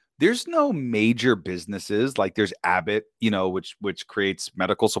 there's no major businesses. Like there's Abbott, which creates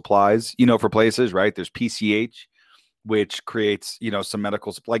medical supplies, for places, right? There's PCH, which creates, some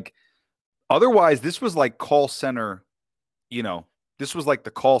medical, like, otherwise this was like call center, this was like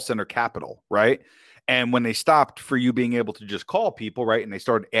the call center capital, right? And when they stopped for you being able to just call people, right? And they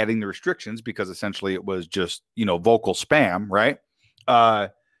started adding the restrictions because essentially it was just, vocal spam, right?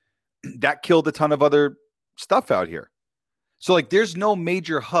 That killed a ton of other stuff out here. So, like, there's no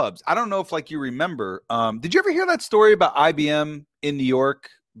major hubs. I don't know if, like, you remember, did you ever hear that story about IBM in New York,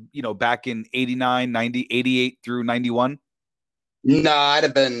 back in 89, 90, 88 through 91? No, I'd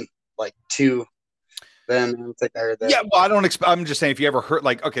have been, like, 2 then. I don't think I heard that. Yeah, well, I'm just saying, if you ever heard,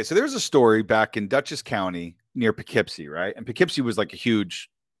 like, okay, so there's a story back in Dutchess County near Poughkeepsie, right? And Poughkeepsie was, like, a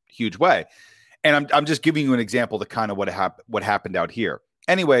huge, huge way. And I'm just giving you an example to kind of what happened out here.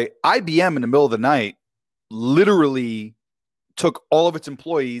 Anyway, IBM in the middle of the night literally took all of its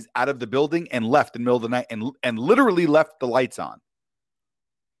employees out of the building and left in the middle of the night and literally left the lights on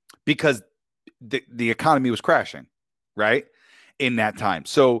because the economy was crashing, right? In that time.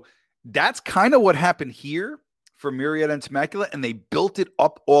 So that's kind of what happened here for Murrieta and Temecula, and they built it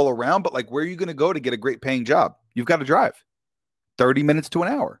up all around. But like, where are you going to go to get a great paying job? You've got to drive 30 minutes to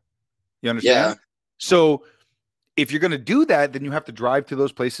an hour. You understand? Yeah. So if you're going to do that, then you have to drive to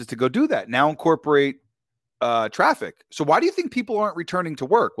those places to go do that. Now incorporate traffic. So why do you think people aren't returning to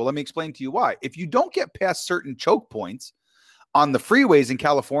work? Well, let me explain to you why. If you don't get past certain choke points on the freeways in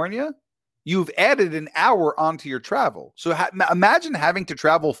California, you've added an hour onto your travel. So imagine having to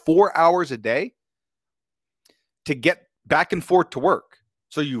travel 4 hours a day to get back and forth to work.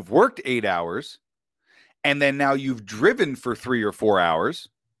 So you've worked 8 hours and then now you've driven for 3 or 4 hours.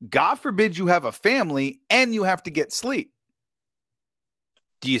 God forbid you have a family and you have to get sleep.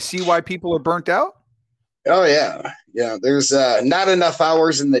 Do you see why people are burnt out? Oh, yeah. Yeah. There's not enough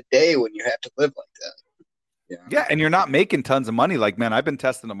hours in the day when you have to live like that. Yeah. And you're not making tons of money. Like, man, I've been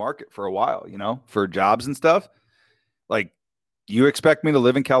testing the market for a while, for jobs and stuff. Like, you expect me to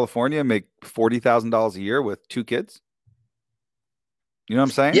live in California and make $40,000 a year with 2 kids? You know what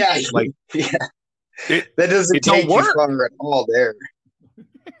I'm saying? Yeah. Like, yeah. That doesn't take you far at all there.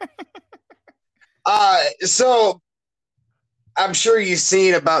 So I'm sure you've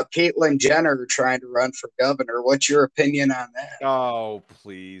seen about Caitlyn Jenner trying to run for governor. What's your opinion on that? Oh,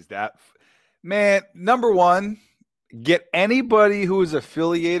 please. Man, number one, get anybody who is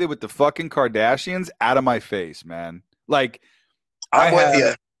affiliated with the fucking Kardashians out of my face, man. Like, I'm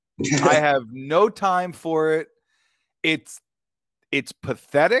with you. I have no time for it. It's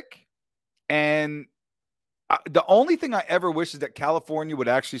pathetic. And the only thing I ever wish is that California would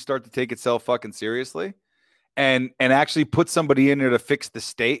actually start to take itself fucking seriously and actually put somebody in there to fix the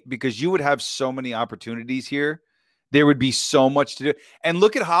state, because you would have so many opportunities here. There would be so much to do. And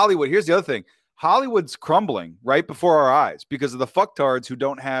look at Hollywood. Here's the other thing. Hollywood's crumbling right before our eyes because of the fucktards who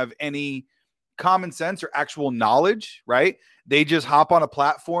don't have any common sense or actual knowledge, right? They just hop on a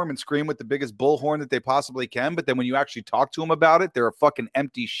platform and scream with the biggest bullhorn that they possibly can. But then when you actually talk to them about it, they're a fucking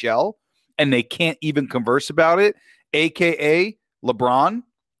empty shell and they can't even converse about it. AKA LeBron,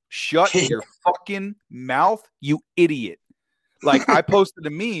 shut your fucking mouth, you idiot. Like, I posted a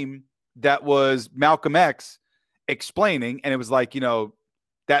meme that was Malcolm X explaining, and it was like, you know,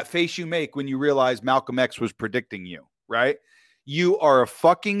 that face you make when you realize Malcolm X was predicting you, right? You are a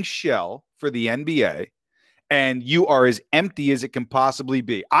fucking shell for the NBA, and you are as empty as it can possibly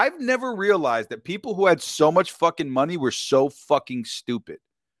be. I've never realized that people who had so much fucking money were so fucking stupid.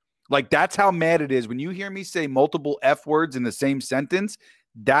 Like, that's how mad it is. When you hear me say multiple F words in the same sentence,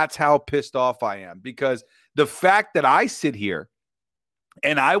 that's how pissed off I am. Because the fact that I sit here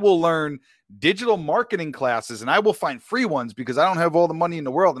and I will learn digital marketing classes and I will find free ones because I don't have all the money in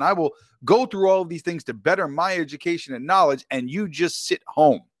the world, and I will go through all of these things to better my education and knowledge, and you just sit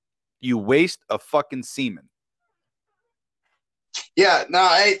home. You waste a fucking semen. Yeah,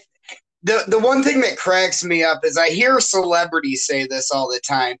 no, the one thing that cracks me up is I hear celebrities say this all the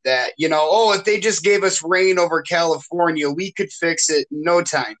time, that, you know, oh, if they just gave us rain over California, we could fix it in no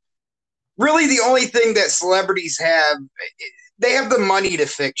time. Really, the only thing that celebrities have, they have the money to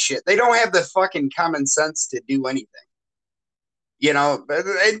fix shit. They don't have the fucking common sense to do anything. You know,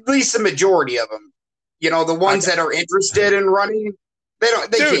 at least the majority of them. You know, the ones that are interested in running, they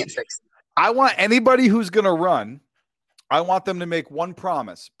can't fix it. I want anybody who's going to run, I want them to make one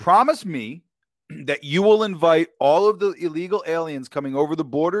promise. Promise me that you will invite all of the illegal aliens coming over the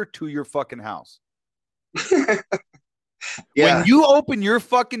border to your fucking house. Yeah. When you open your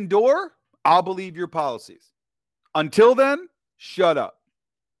fucking door, I'll believe your policies. Until then, shut up.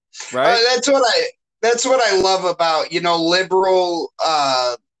 Right? That's what I love about, you know, liberal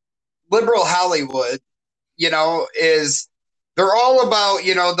Hollywood, you know, is they're all about,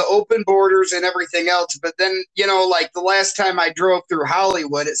 you know, the open borders and everything else. But then, you know, like the last time I drove through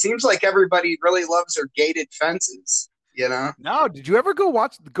Hollywood, it seems like everybody really loves their gated fences, you know? No, did you ever go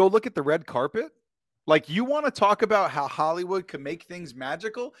look at the red carpet? Like, you want to talk about how Hollywood can make things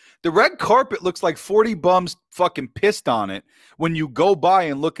magical? The red carpet looks like 40 bums fucking pissed on it when you go by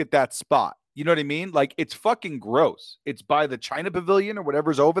and look at that spot. You know what I mean? Like, it's fucking gross. It's by the China Pavilion or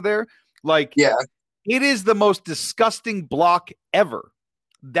whatever's over there. Like, yeah. It is the most disgusting block ever.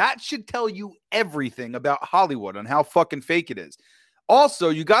 That should tell you everything about Hollywood and how fucking fake it is. Also,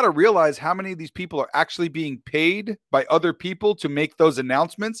 you got to realize how many of these people are actually being paid by other people to make those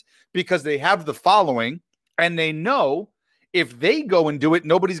announcements, because they have the following and they know if they go and do it,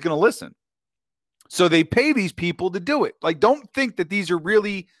 nobody's going to listen. So they pay these people to do it. Like, don't think that these are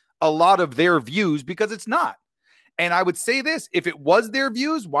really a lot of their views, because it's not. And I would say this, if it was their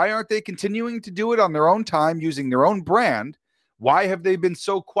views, why aren't they continuing to do it on their own time using their own brand? Why have they been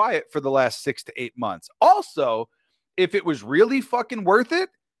so quiet for the last 6 to 8 months? Also, if it was really fucking worth it,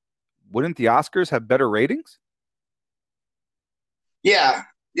 wouldn't the Oscars have better ratings? Yeah.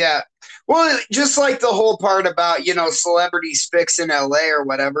 Yeah. Well, just like the whole part about, you know, celebrities fixing LA or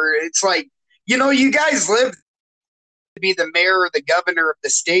whatever. It's like, you know, you guys live to be the mayor or the governor of the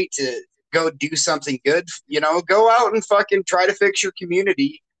state to go do something good, you know, go out and fucking try to fix your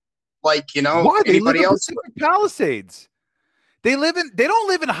community. Like, you know, why? anybody else. Pacific Palisades. They don't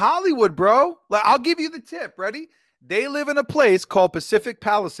live in Hollywood, bro. Like, I'll give you the tip. Ready? They live in a place called Pacific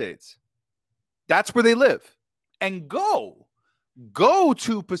Palisades. That's where they live. And go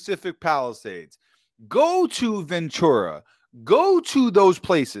to Pacific Palisades. Go to Ventura. Go to those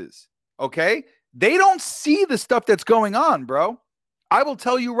places. Okay? They don't see the stuff that's going on, bro. I will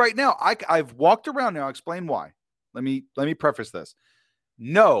tell you right now. I've walked around now. I'll explain why. Let me preface this.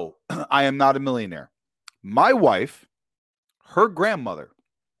 No, I am not a millionaire. My wife, her grandmother,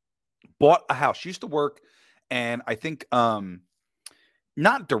 bought a house. She used to work, and I think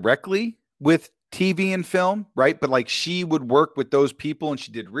not directly with TV and film, right? But like, she would work with those people, and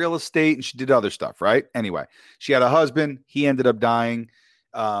she did real estate and she did other stuff, right? Anyway, she had a husband. He ended up dying.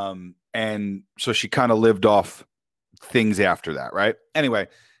 And so she kind of lived off things after that, right? Anyway,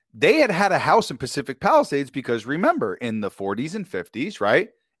 they had a house in Pacific Palisades because, remember, in the 40s and 50s, right?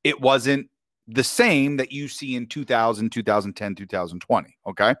 It wasn't the same that you see in 2000, 2010, 2020,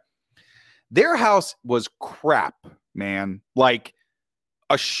 okay? Their house was crap, man. Like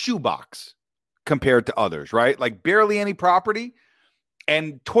a shoebox compared to others, right? Like barely any property,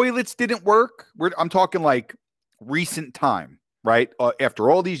 and toilets didn't work. I'm talking like recent time, right? After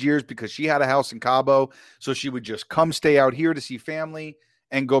all these years, because she had a house in Cabo, so she would just come stay out here to see family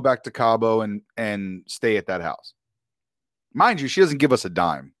and go back to Cabo and stay at that house. Mind you, she doesn't give us a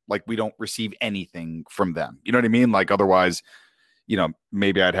dime. Like we don't receive anything from them. You know what I mean? Like otherwise, you know,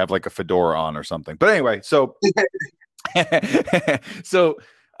 maybe I'd have like a fedora on or something. But anyway, so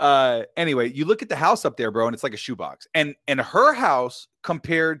anyway, you look at the house up there, bro, and it's like a shoebox. And her house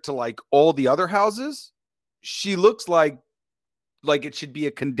compared to like all the other houses, she looks like it should be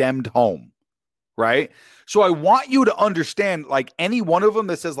a condemned home, right? So I want you to understand, like any one of them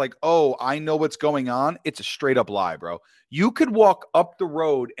that says like, oh, I know what's going on, it's a straight up lie, bro. You could walk up the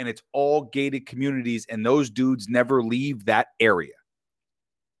road and it's all gated communities and those dudes never leave that area.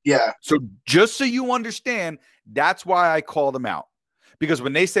 Yeah. So just so you understand, that's why I call them out. Because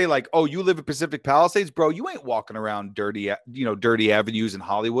when they say like, oh, you live in Pacific Palisades, bro, you ain't walking around dirty avenues in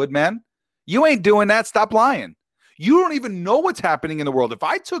Hollywood, man. You ain't doing that. Stop lying. You don't even know what's happening in the world. If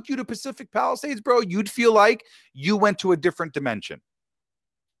I took you to Pacific Palisades, bro, you'd feel like you went to a different dimension.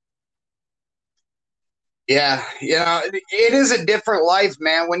 Yeah, you know, it is a different life,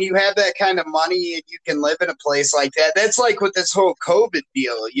 man. When you have that kind of money and you can live in a place like that, that's like with this whole COVID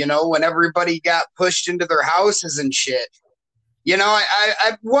deal, you know, when everybody got pushed into their houses and shit. You know,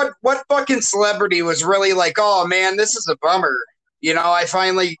 what fucking celebrity was really like, oh man, this is a bummer. You know, I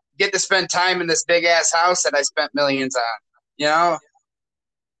finally get to spend time in this big ass house that I spent millions on. You know?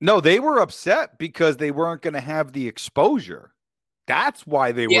 No, they were upset because they weren't going to have the exposure. That's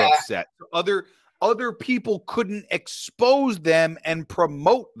why they were upset. Other people couldn't expose them and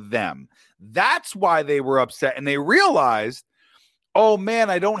promote them. That's why they were upset. And they realized, oh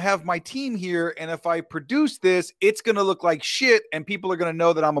man, I don't have my team here. And if I produce this, it's going to look like shit. And people are going to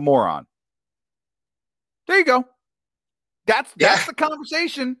know that I'm a moron. There you go. That's the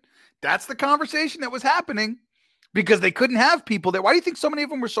conversation. That's the conversation that was happening because they couldn't have people there. Why do you think so many of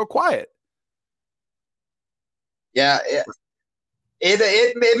them were so quiet? Yeah.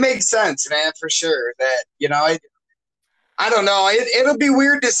 It makes sense, man, for sure. That, you know, I don't know. It'll be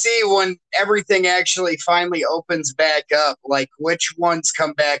weird to see when everything actually finally opens back up, like which ones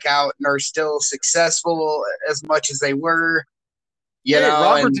come back out and are still successful as much as they were. You know,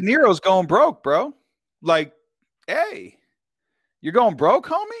 Robert De Niro's going broke, bro. Like, hey, you're going broke,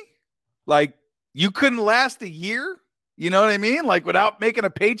 homie? Like, you couldn't last a year? You know what I mean? Like, without making a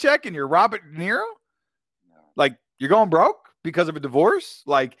paycheck and you're Robert De Niro? Like, you're going broke because of a divorce?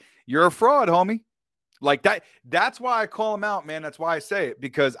 Like, you're a fraud, homie. Like that. That's why I call him out, man. That's why I say it,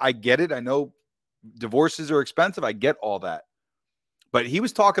 because I get it. I know divorces are expensive. I get all that. But he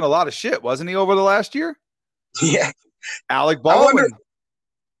was talking a lot of shit, wasn't he, over the last year? Yeah. Alec Baldwin.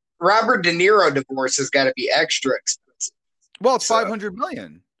 Robert De Niro divorce has got to be extra expensive. Well, it's $500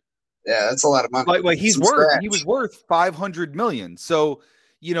 million. Yeah, that's a lot of money. Like he was worth $500 million. So,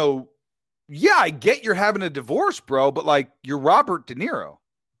 you know, yeah, I get you're having a divorce, bro, but like you're Robert De Niro.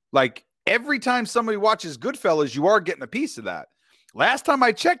 Like every time somebody watches Goodfellas, you are getting a piece of that. Last time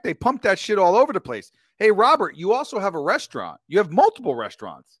I checked, they pumped that shit all over the place. Hey, Robert, you also have a restaurant. You have multiple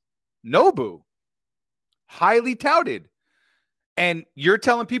restaurants. Nobu. Highly touted. And you're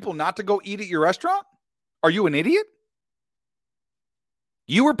telling people not to go eat at your restaurant? Are you an idiot?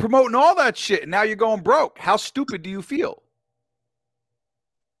 You were promoting all that shit, and now you're going broke. How stupid do you feel?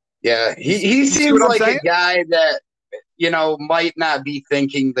 Yeah, he seems like a guy that, you know, might not be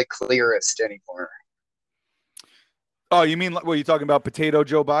thinking the clearest anymore. Oh, you mean, what, are you talking about Potato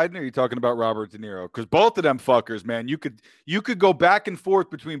Joe Biden, or are you talking about Robert De Niro? Because both of them fuckers, man, you could go back and forth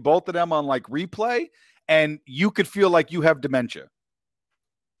between both of them on like replay, and you could feel like you have dementia.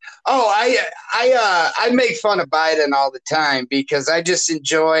 Oh, I make fun of Biden all the time because I just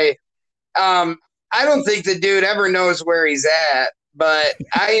enjoy. I don't think the dude ever knows where he's at, but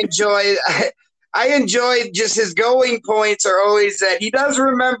I enjoy. I enjoy just his going points are always that he does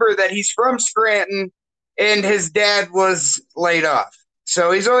remember that he's from Scranton and his dad was laid off,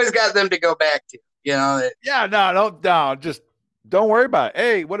 so he's always got them to go back to. You know. Yeah, no, just don't worry about it.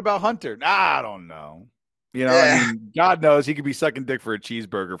 Hey, what about Hunter? Nah, I don't know. You know, I mean, God knows he could be sucking dick for a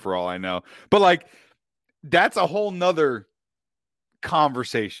cheeseburger for all I know. But like, that's a whole nother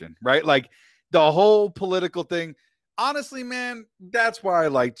conversation, right? Like the whole political thing. Honestly, man, that's why I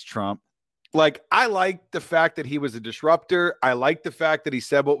liked Trump. Like, I liked the fact that he was a disruptor. I liked the fact that he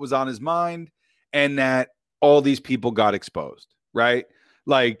said what was on his mind and that all these people got exposed, right?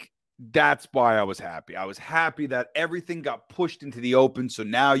 Like, that's why I was happy. I was happy that everything got pushed into the open. So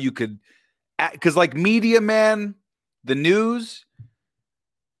now you could, because like media, man, The news,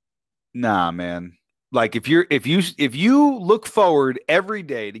 nah, man. Like if you look forward every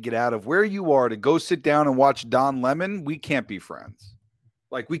day to get out of where you are to go sit down and watch Don Lemon, we can't be friends.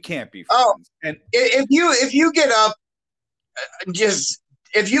 Like we can't be Oh, friends. And if you get up, just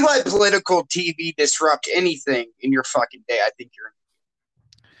if you let political TV disrupt anything in your fucking day, I think you're.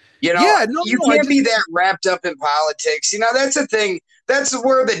 Yeah, no, you no, can't be that wrapped up in politics. That's the thing. That's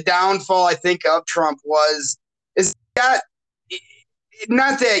where the downfall, I think, of Trump was. Is that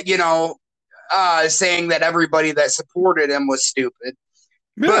not that saying that everybody that supported him was stupid.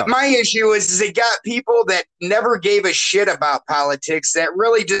 yeah. But my issue is it got people that never gave a shit about politics that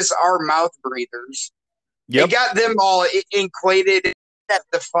really just are mouth breathers. Yep. It got them all equated at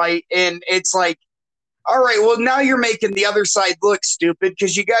the fight, and it's like, all right, well, now you're making the other side look stupid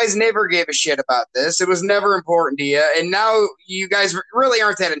because you guys never gave a shit about this. It was never important to you, and now you guys really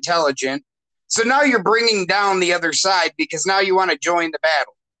aren't that intelligent. So now you're bringing down the other side because now you want to join the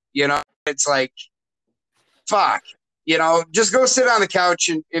battle. It's like, fuck. Just go sit on the couch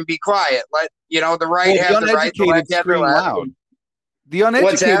and be quiet. Let the right have the right, the left have the left. Loud. The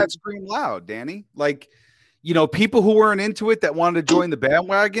uneducated scream loud, Danny. Like, people who weren't into it that wanted to join the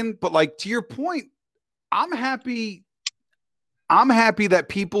bandwagon. But like to your point, I'm happy that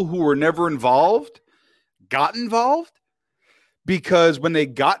people who were never involved got involved, because when they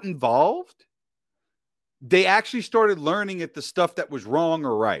got involved, they actually started learning at the stuff that was wrong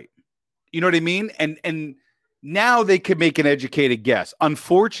or right. You know what I mean? And now they could make an educated guess.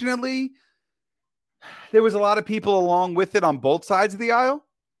 Unfortunately, there was a lot of people along with it on both sides of the aisle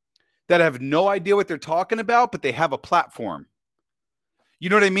that have no idea what they're talking about, but they have a platform. You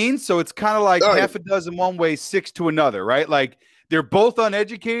know what I mean? So it's kind of like half a dozen one way, six to another, right? Like they're both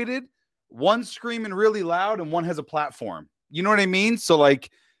uneducated, one's screaming really loud and one has a platform. You know what I mean? So like,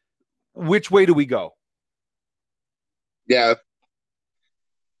 which way do we go? Yeah.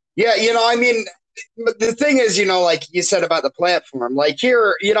 Yeah, I mean, the thing is, like you said about the platform, like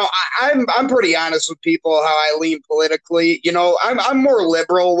here, I'm pretty honest with people how I lean politically. I'm more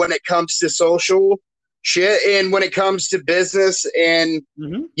liberal when it comes to social shit, and when it comes to business and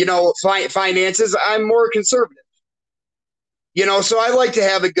finances, I'm more conservative. So I like to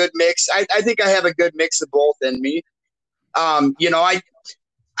have a good mix. I think I have a good mix of both in me.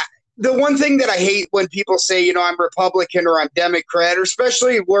 The one thing that I hate when people say, I'm Republican or I'm Democrat, or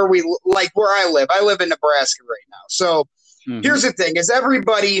especially where I live. I live in Nebraska right now. So here's the thing: is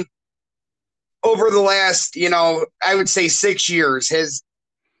everybody over the last, I would say 6 years has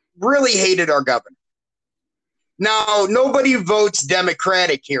really hated our governor. Now, nobody votes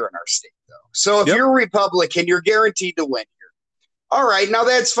Democratic here in our state, though. So if you're a Republican, you're guaranteed to win here. All right, now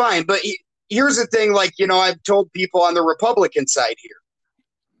that's fine. But here's the thing, I've told people on the Republican side here,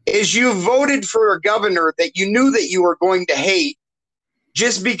 is you voted for a governor that you knew that you were going to hate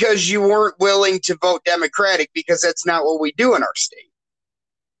just because you weren't willing to vote Democratic, because that's not what we do in our state.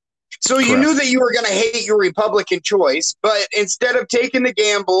 So you knew that you were going to hate your Republican choice, but instead of taking the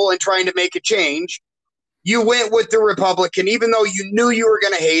gamble and trying to make a change, you went with the Republican, even though you knew you were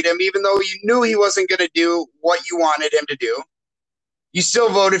going to hate him, even though you knew he wasn't going to do what you wanted him to do. You still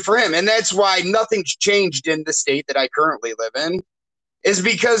voted for him. And that's why nothing's changed in the state that I currently live in, is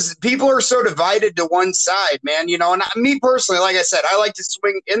because people are so divided to one side, man. And me personally, like I said, I like to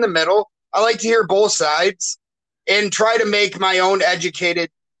swing in the middle. I like to hear both sides and try to make my own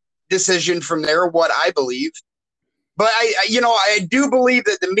educated decision from there, what I believe. But I do believe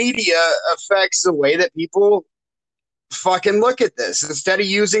that the media affects the way that people fucking look at this. Instead of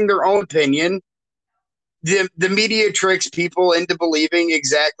using their own opinion, the media tricks people into believing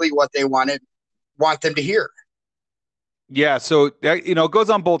exactly what they want them to hear. Yeah, so it goes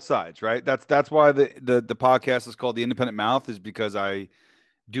on both sides, right? That's why the podcast is called The Independent Mouth, is because I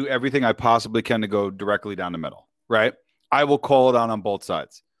do everything I possibly can to go directly down the middle, right? I will call it out on both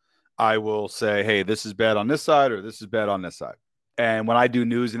sides. I will say, hey, this is bad on this side, or this is bad on this side. And when I do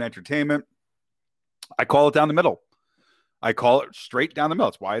news and entertainment, I call it down the middle. I call it straight down the middle.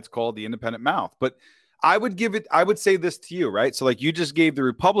 It's why it's called The Independent Mouth. But I would say this to you, right? So like you just gave the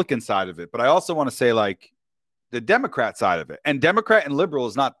Republican side of it, but I also want to say like the Democrat side of it. And Democrat and liberal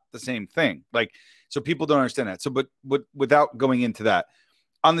is not the same thing. Like, so people don't understand that. So, but without going into that,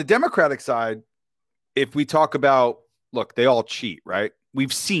 on the Democratic side, if we talk about, look, they all cheat, right?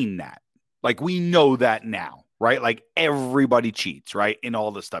 We've seen that. Like, we know that now, right? Like, everybody cheats, right? In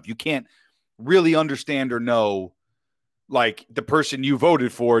all this stuff. You can't really understand or know, like, the person you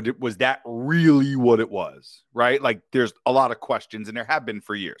voted for, was that really what it was, right? Like, there's a lot of questions, and there have been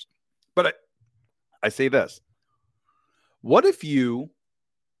for years. But I say this. What if you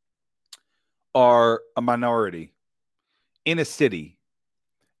are a minority in a city,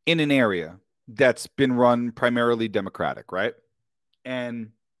 in an area that's been run primarily Democratic, right?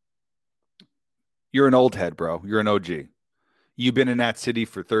 And you're an old head, bro. You're an OG. You've been in that city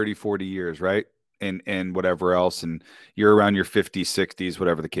for 30, 40 years, right? And whatever else. And you're around your 50s, 60s,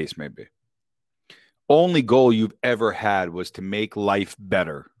 whatever the case may be. Only goal you've ever had was to make life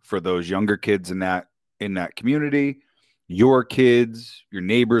better for those younger kids in that community, your kids, your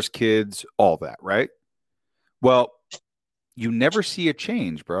neighbors' kids, all that, right? Well, you never see a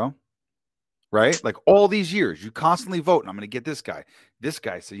change, bro. Right? Like all these years, you constantly vote. And I'm going to get this guy. This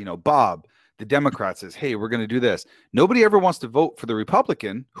guy said, Bob, the Democrat says, hey, we're going to do this. Nobody ever wants to vote for the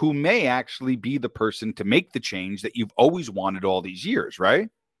Republican who may actually be the person to make the change that you've always wanted all these years, right?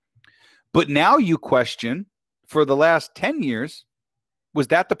 But now you question, for the last 10 years, was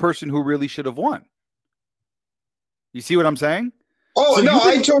that the person who really should have won? You see what I'm saying? Oh, so no,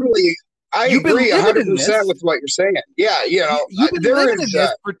 I agree 100% with what you're saying. Yeah, you've been living in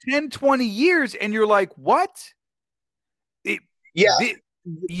this for 10, 20 years, and you're like, what? You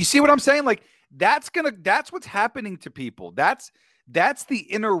see what I'm saying? Like, that's what's happening to people. That's the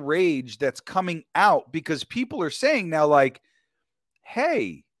inner rage that's coming out because people are saying now, like,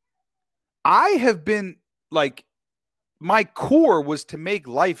 hey, I have been, like, my core was to make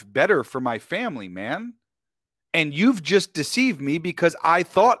life better for my family, man. And you've just deceived me because I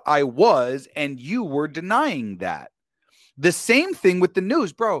thought I was, and you were denying that. The same thing with the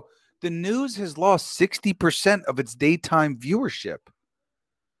news, bro. The news has lost 60% of its daytime viewership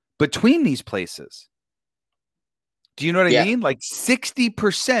between these places. Do you know what I mean? Like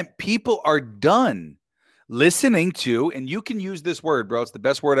 60% people are done listening to, and you can use this word, bro. It's the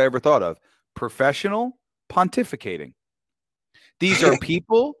best word I ever thought of. Professional pontificating. These are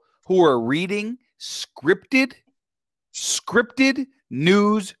people who are reading scripted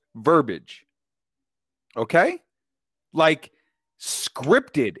news verbiage. Okay? Like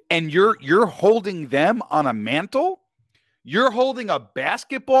scripted, and you're holding them on a mantle. You're holding a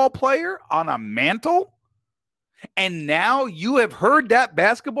basketball player on a mantle. And now you have heard that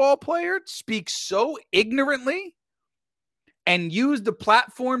basketball player speak so ignorantly and use the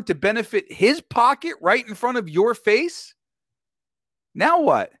platform to benefit his pocket right in front of your face. Now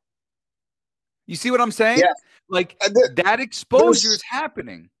what? You see what I'm saying? Yeah. Like that exposure is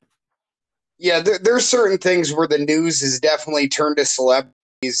happening. Yeah, there's certain things where the news has definitely turned to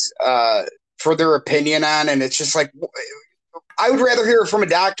celebrities for their opinion on, and it's just like, I would rather hear it from a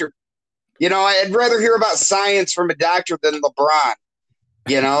doctor. I'd rather hear about science from a doctor than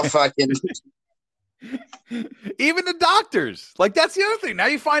LeBron. Fucking. Even the doctors. Like, that's the other thing. Now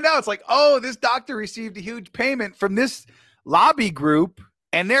you find out, it's like, oh, this doctor received a huge payment from this lobby group,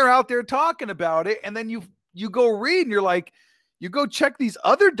 and they're out there talking about it. And then you go read, and you're like, you go check these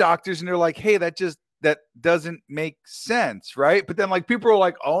other doctors, and they're like, hey, that doesn't make sense, right? But then, like, people are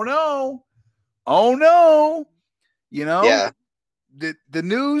like, oh no. Yeah. The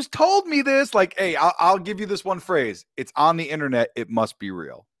news told me this. Like, hey, I'll give you this one phrase. It's on the internet. It must be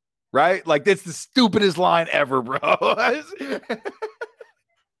real. Right? Like, that's the stupidest line ever, bro.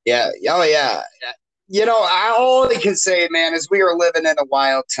 Yeah. Oh, yeah. All I can say, man, is we are living in a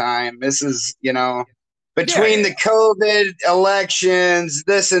wild time. This is, between the COVID elections,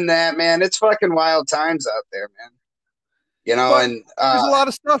 this and that, man, it's fucking wild times out there, man. But and there's a lot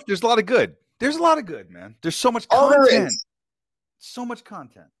of stuff. There's a lot of good. There's a lot of good, man. There's so much content. So much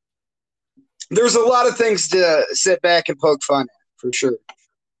content. There's a lot of things to sit back and poke fun at, for sure.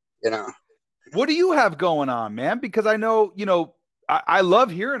 What do you have going on, man? Because I know, I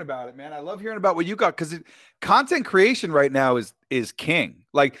love hearing about it, man. I love hearing about what you got, because content creation right now is king.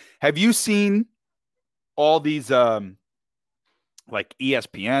 Like, have you seen all these like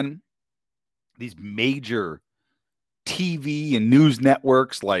ESPN, these major TV and news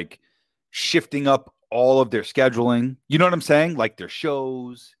networks, like shifting up all of their scheduling? You know what I'm saying? Like their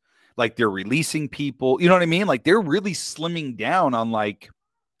shows, like they're releasing people. You know what I mean? Like they're really slimming down on like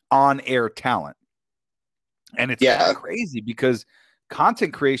on-air talent. And it's kind of crazy because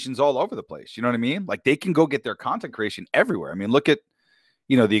content creation's all over the place. You know what I mean? Like they can go get their content creation everywhere. I mean, look at,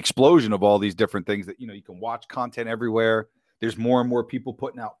 the explosion of all these different things that, you can watch content everywhere. There's more and more people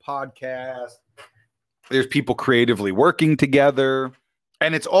putting out podcasts. There's people creatively working together,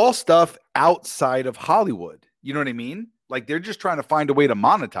 and it's all stuff outside of Hollywood. You know what I mean? Like they're just trying to find a way to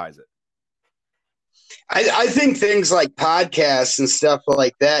monetize it. I think things like podcasts and stuff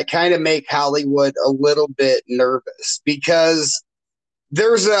like that kind of make Hollywood a little bit nervous, because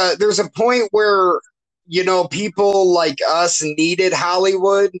there's a point where, people like us needed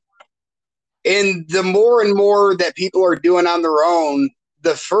Hollywood. And the more and more that people are doing on their own,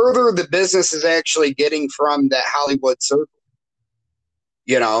 the further the business is actually getting from that Hollywood circle.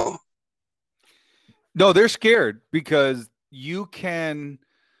 You know? No, they're scared because you can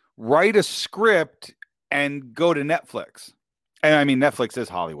write a script and go to Netflix. And I mean, Netflix is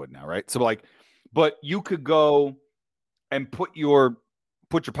Hollywood now, right? So like, but you could go and put your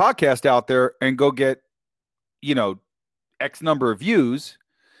podcast out there and go get, you know, X number of views,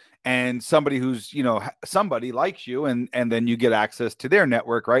 and somebody who's, you know, somebody likes you, and then you get access to their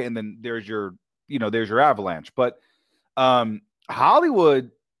network, right? And then there's your, you know, there's your avalanche. But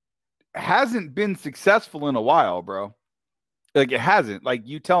Hollywood hasn't been successful in a while, bro. Like, it hasn't. Like,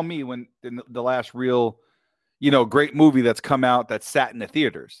 you tell me when in the last real, you know, great movie that's come out that sat in the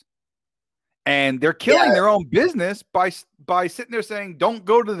theaters. And they're killing their own business by sitting there saying, don't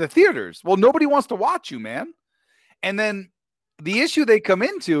go to the theaters. Well, nobody wants to watch you, man. And then the issue they come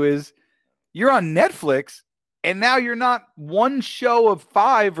into is you're on Netflix, and now you're not one show of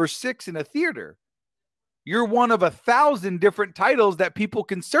 5 or 6 in a theater. You're one of 1,000 different titles that people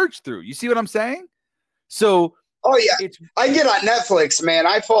can search through. You see what I'm saying? So, oh yeah, I get on Netflix, man.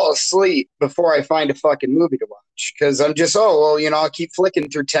 I fall asleep before I find a fucking movie to watch because I'm just, you know, I'll keep flicking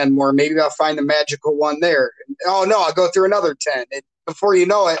through 10 more. Maybe I'll find the magical one there. Oh no, I'll go through another 10. And before you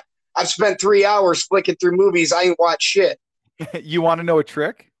know it, I've spent 3 hours flicking through movies. I ain't watched shit. You want to know a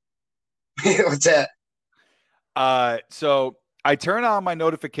trick? What's that? So I turn on my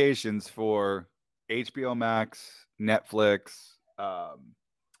notifications for HBO Max, Netflix,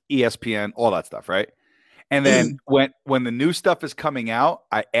 ESPN, all that stuff, right? And then when the new stuff is coming out,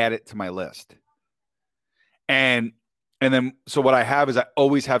 I add it to my list. And then so what I have is I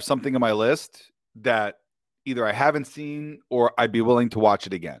always have something on my list that either I haven't seen or I'd be willing to watch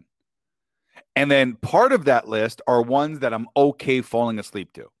it again. And then part of that list are ones that I'm okay falling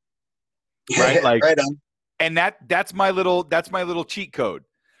asleep to. Right? Like, right on. And that's my little cheat code,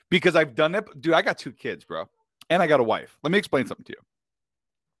 because I've done it. Dude, I got 2 kids, bro. And I got a wife. Let me explain something to you.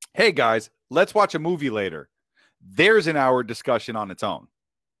 Hey guys, let's watch a movie later. There's an hour discussion on its own.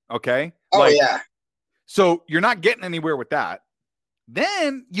 Okay? Oh yeah. So you're not getting anywhere with that.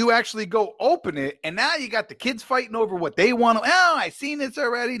 Then you actually go open it, and now you got the kids fighting over what they want. Oh, I seen this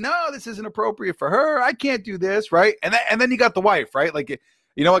already. No, this isn't appropriate for her. I can't do this, right? And then you got the wife, right? Like,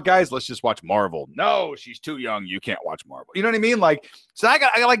 you know what, guys? Let's just watch Marvel. No, she's too young. You can't watch Marvel. You know what I mean? Like, so I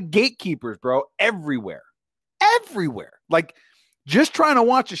got like gatekeepers, bro, everywhere. Like, just trying to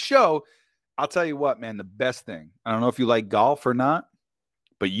watch a show. I'll tell you what, man, the best thing. I don't know if you like golf or not,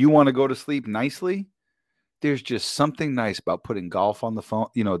 but you want to go to sleep nicely. There's just something nice about putting golf on the phone,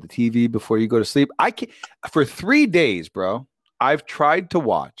 you know, the TV before you go to sleep. I can't, for 3 days, bro, I've tried to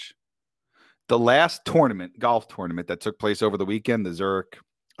watch the last golf tournament that took place over the weekend, the Zurich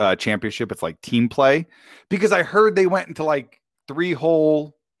Championship. It's like team play, because I heard they went into like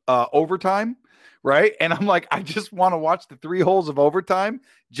 3-hole overtime, right? And I'm like, I just want to watch the 3 holes of overtime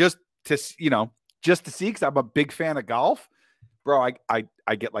just to see, because I'm a big fan of golf. Bro,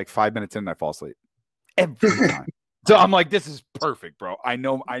 I get like 5 minutes in and I fall asleep. Every time. So I'm like, this is perfect, bro. I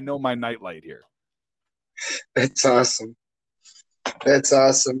know my nightlight here. That's awesome.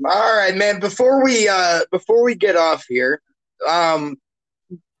 All right, man. Before we get off here,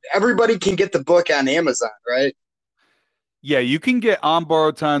 everybody can get the book on Amazon, right? Yeah, you can get On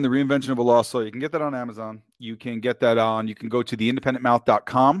Borrowed Time, The Reinvention of a Lost Soul. You can get that on Amazon. You can get that you can go to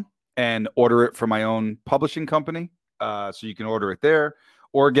theindependentmouth.com and order it from my own publishing company. So you can order it there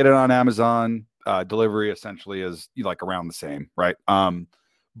or get it on Amazon. Delivery essentially is like around the same, right?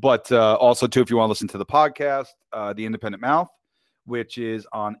 But also too, if you want to listen to the podcast, The Independent Mouth, which is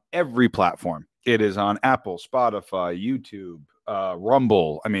on every platform. It is on Apple, Spotify, YouTube,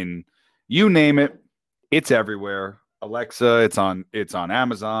 Rumble. I mean, you name it, it's everywhere. Alexa, it's on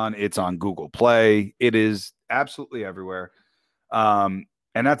Amazon, it's on Google Play. It is absolutely everywhere. And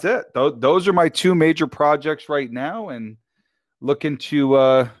that's it. Those are my 2 major projects right now, and looking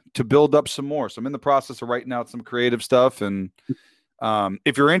to build up some more. So I'm in the process of writing out some creative stuff. And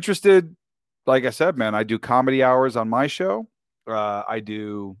if you're interested, like I said, man, I do comedy hours on my show. I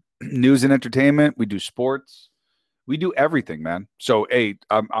do news and entertainment. We do sports. We do everything, man. So, hey,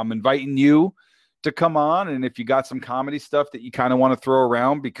 I'm inviting you to come on. And if you got some comedy stuff that you kind of want to throw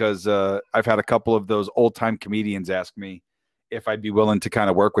around, because I've had a couple of those old time comedians ask me if I'd be willing to kind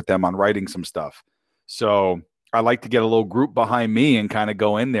of work with them on writing some stuff. So I like to get a little group behind me and kind of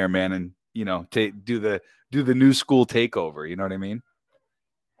go in there, man, and do the new school takeover. You know what I mean?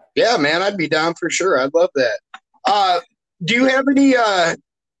 Yeah, man, I'd be down for sure. I'd love that. Do you have any?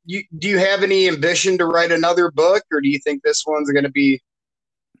 Do you have any ambition to write another book, or do you think this one's going to be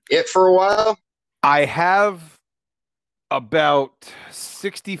it for a while? I have about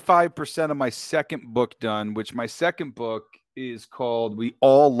 65% of my second book done, which my second book is called We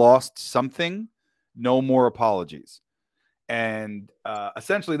All Lost Something, No More Apologies. And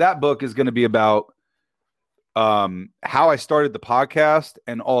essentially that book is going to be about how I started the podcast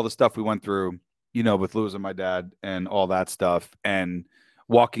and all the stuff we went through, you know, with losing my dad and all that stuff, and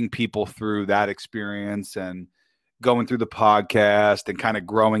walking people through that experience and going through the podcast and kind of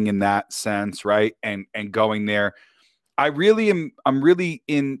growing in that sense. Right. And going there. I'm really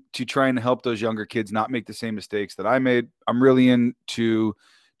into trying to help those younger kids not make the same mistakes that I made. I'm really into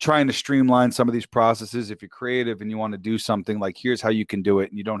trying to streamline some of these processes. If you're creative and you want to do something, like, here's how you can do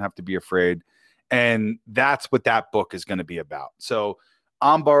it, and you don't have to be afraid. And that's what that book is going to be about. So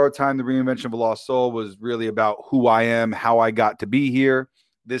On Borrowed Time, The Reinvention of a Lost Soul, was really about who I am, how I got to be here.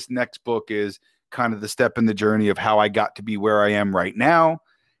 This next book is kind of the step in the journey of how I got to be where I am right now.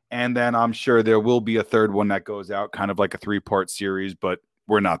 And then I'm sure there will be a third one that goes out, kind of like a 3-part series, but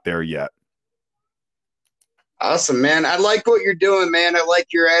we're not there yet. Awesome, man. I like what you're doing, man. I like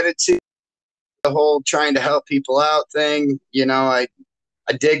your attitude, the whole trying to help people out thing. You know, I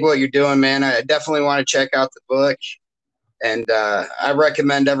dig what you're doing, man. I definitely want to check out the book, and I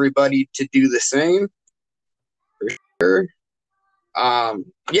recommend everybody to do the same, for sure.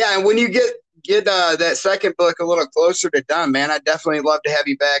 Yeah, and when you get that second book a little closer to done, man, I'd definitely love to have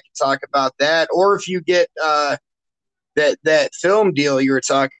you back and talk about that. Or if you get that film deal you were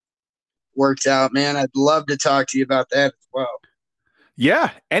talking worked out, man, I'd love to talk to you about that as well. Yeah,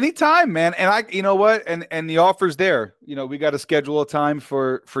 anytime, man. And you know what? And the offer's there. You know, we got to schedule a time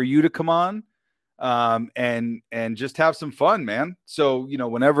for you to come on, and just have some fun, man. So, you know,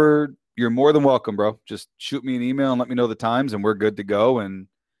 whenever, you're more than welcome, bro. Just shoot me an email and let me know the times, and we're good to go. And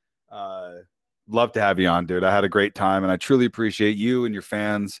love to have you on, dude. I had a great time, and I truly appreciate you and your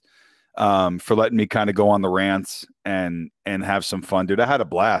fans for letting me kind of go on the rants and have some fun, dude. I had a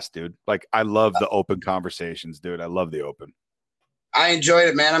blast, dude. Like, I love the open conversations, dude. I love the open. I enjoyed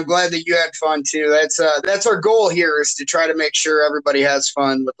it, man. I'm glad that you had fun too. That's our goal here, is to try to make sure everybody has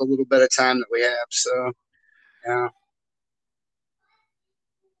fun with the little bit of time that we have. So, yeah.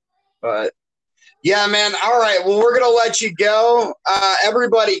 But yeah, man. All right. Well, we're going to let you go.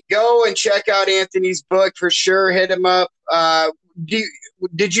 Everybody go and check out Anthony's book for sure. Hit him up.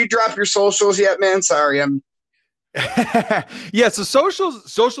 Did you drop your socials yet, man? Sorry. Yeah. So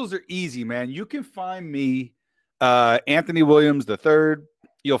socials are easy, man. You can find me, Anthony Williams III.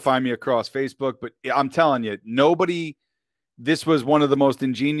 You'll find me across Facebook, but I'm telling you, this was one of the most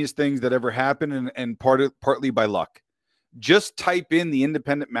ingenious things that ever happened, and partly by luck. Just type in The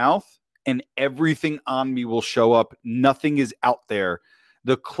Independent Mouth and everything on me will show up. Nothing is out there.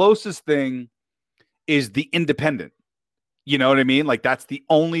 The closest thing is The Independent. You know what I mean? Like, that's the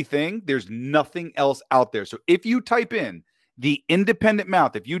only thing. There's nothing else out there. So if you type in The Independent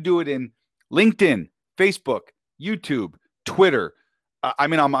Mouth, if you do it in LinkedIn, Facebook, YouTube, Twitter,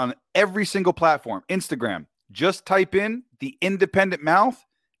 I'm on every single platform, Instagram, just type in The Independent Mouth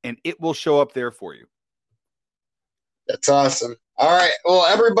and it will show up there for you. That's awesome. All right. Well,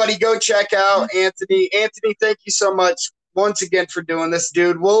 everybody go check out Anthony. Anthony, thank you so much once again for doing this,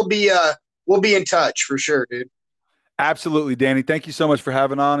 dude. We'll be in touch for sure, dude. Absolutely, Danny. Thank you so much for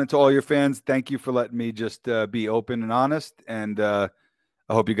having on, and to all your fans, thank you for letting me just be open and honest. And I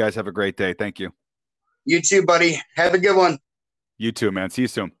hope you guys have a great day. Thank you. You too, buddy. Have a good one. You too, man. See you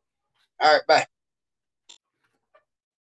soon. All right. Bye.